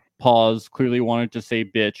cold-hearted, clearly wanted to say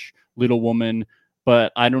bitch, little woman,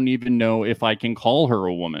 but I don't even know if I can call her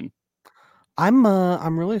a woman.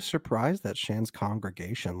 I'm really surprised that Shan's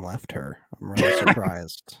congregation left her. I'm really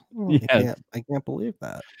surprised. Yes. I can't believe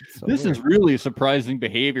that. So This weird. is really surprising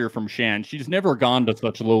behavior from Shan. She's never gone to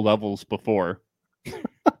such low levels before. Just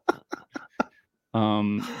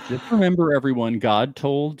remember, everyone, God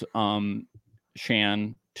told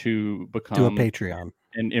Shan to become a Patreon,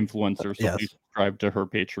 an influencer. So Yes. please subscribe to her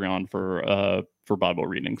Patreon for Bible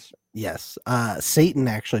readings. Yes. Satan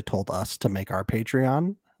actually told us to make our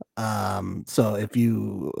Patreon. So if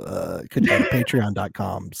you could go to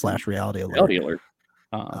patreon.com/reality alert. Reality alert.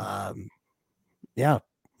 Yeah.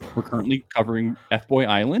 We're currently covering F-Boy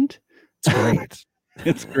Island. It's great.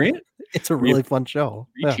 It's great. It's a really fun show.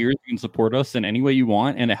 3 tiers. You can support us in any way you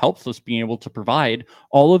want, and it helps us being able to provide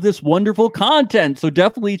all of this wonderful content. So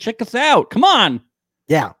definitely check us out. Come on.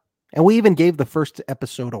 Yeah. And we even gave the first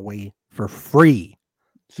episode away for free.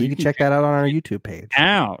 So you can check that out on our YouTube page.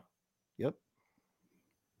 Out. Yep.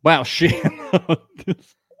 Wow, shit.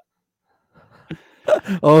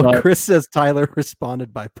 Chris says Tyler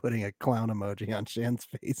responded by putting a clown emoji on Shan's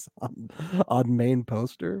face on main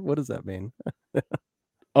poster. What does that mean?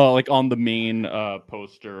 Like on the main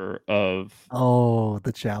poster of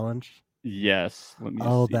the challenge. Yes. Let me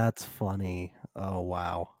see. That's funny. Oh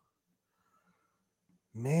wow.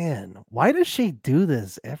 Man, why does she do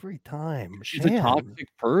this every time? She's a toxic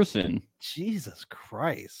person. Jesus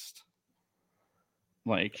Christ.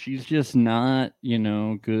 Like, she's just not,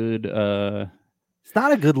 good. It's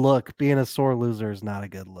not a good look. Being a sore loser is not a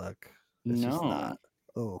good look. It's just No. not.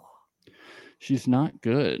 Oh, She's not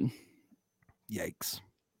good. yikes.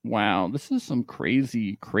 Wow, this is some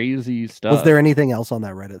crazy, crazy stuff. Was there anything else on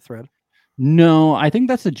that Reddit thread? No, I think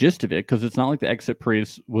that's the gist of it, because it's not like the exit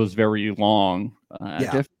praise was very long.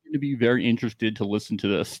 Definitely going to be very interested to listen to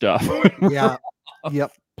this stuff. Yeah.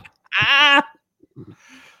 Yep.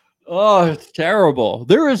 Oh, it's terrible.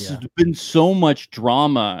 There has been so much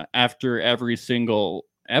drama after every single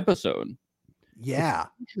episode. Yeah.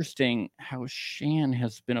 It's interesting how Shan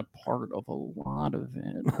has been a part of a lot of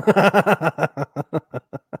it.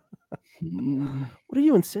 What are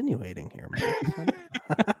you insinuating here, man?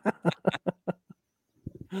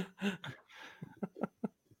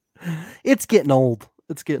 It's getting old.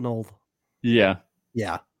 It's getting old. Yeah.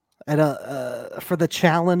 Yeah. And for the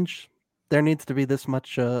challenge, there needs to be this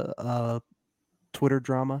much Twitter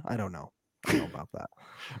drama. I don't know. I don't know about that.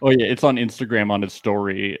 Oh yeah, it's on Instagram on his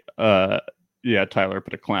story. Yeah, Tyler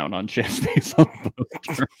put a clown on Shan's face on the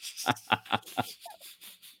poster.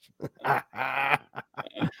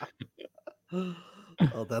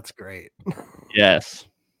 Oh, that's great. Yes.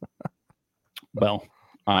 Well,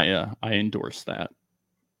 I endorse that.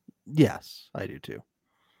 Yes, I do too.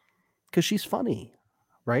 Because she's funny,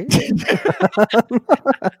 right?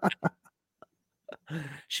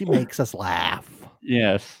 She makes us laugh.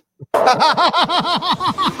 Yes.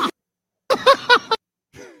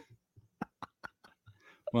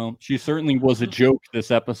 Well, she certainly was a joke this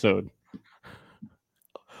episode.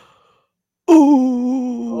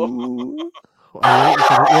 Ooh. Here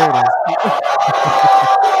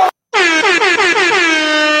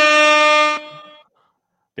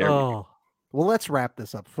it is. Well, let's wrap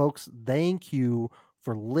this up, folks. Thank you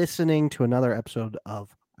for listening to another episode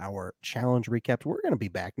of our challenge recap. We're going to be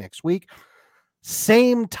back next week.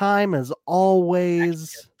 Same time as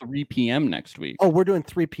always. 3 p.m. next week. Oh, we're doing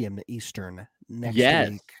 3 p.m. Eastern next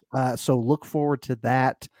week. So look forward to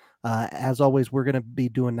that. As always, we're going to be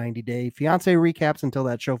doing 90-day fiance recaps until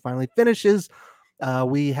that show finally finishes.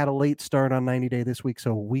 We had a late start on 90 Day this week,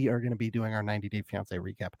 so we are going to be doing our 90-day fiance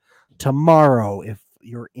recap tomorrow. If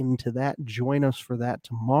you're into that, join us for that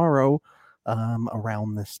tomorrow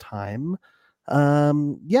around this time.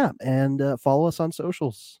 And follow us on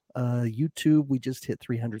socials. YouTube, we just hit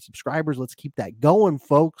 300 subscribers. Let's keep that going,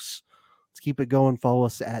 folks. Let's keep it going. Follow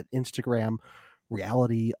us at Instagram,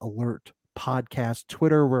 Reality Alert Podcast,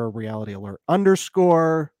 Twitter, we're Reality Alert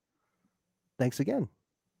 _. Thanks again.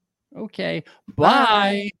 Okay.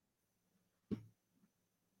 Bye.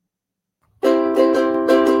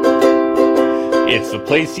 It's the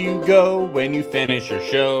place you go when you finish your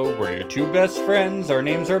show. We're your two best friends. Our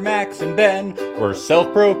names are Max and Ben. We're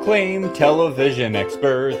self-proclaimed television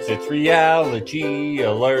experts. It's Reality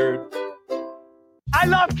Alert. I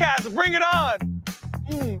love cats. Bring it on.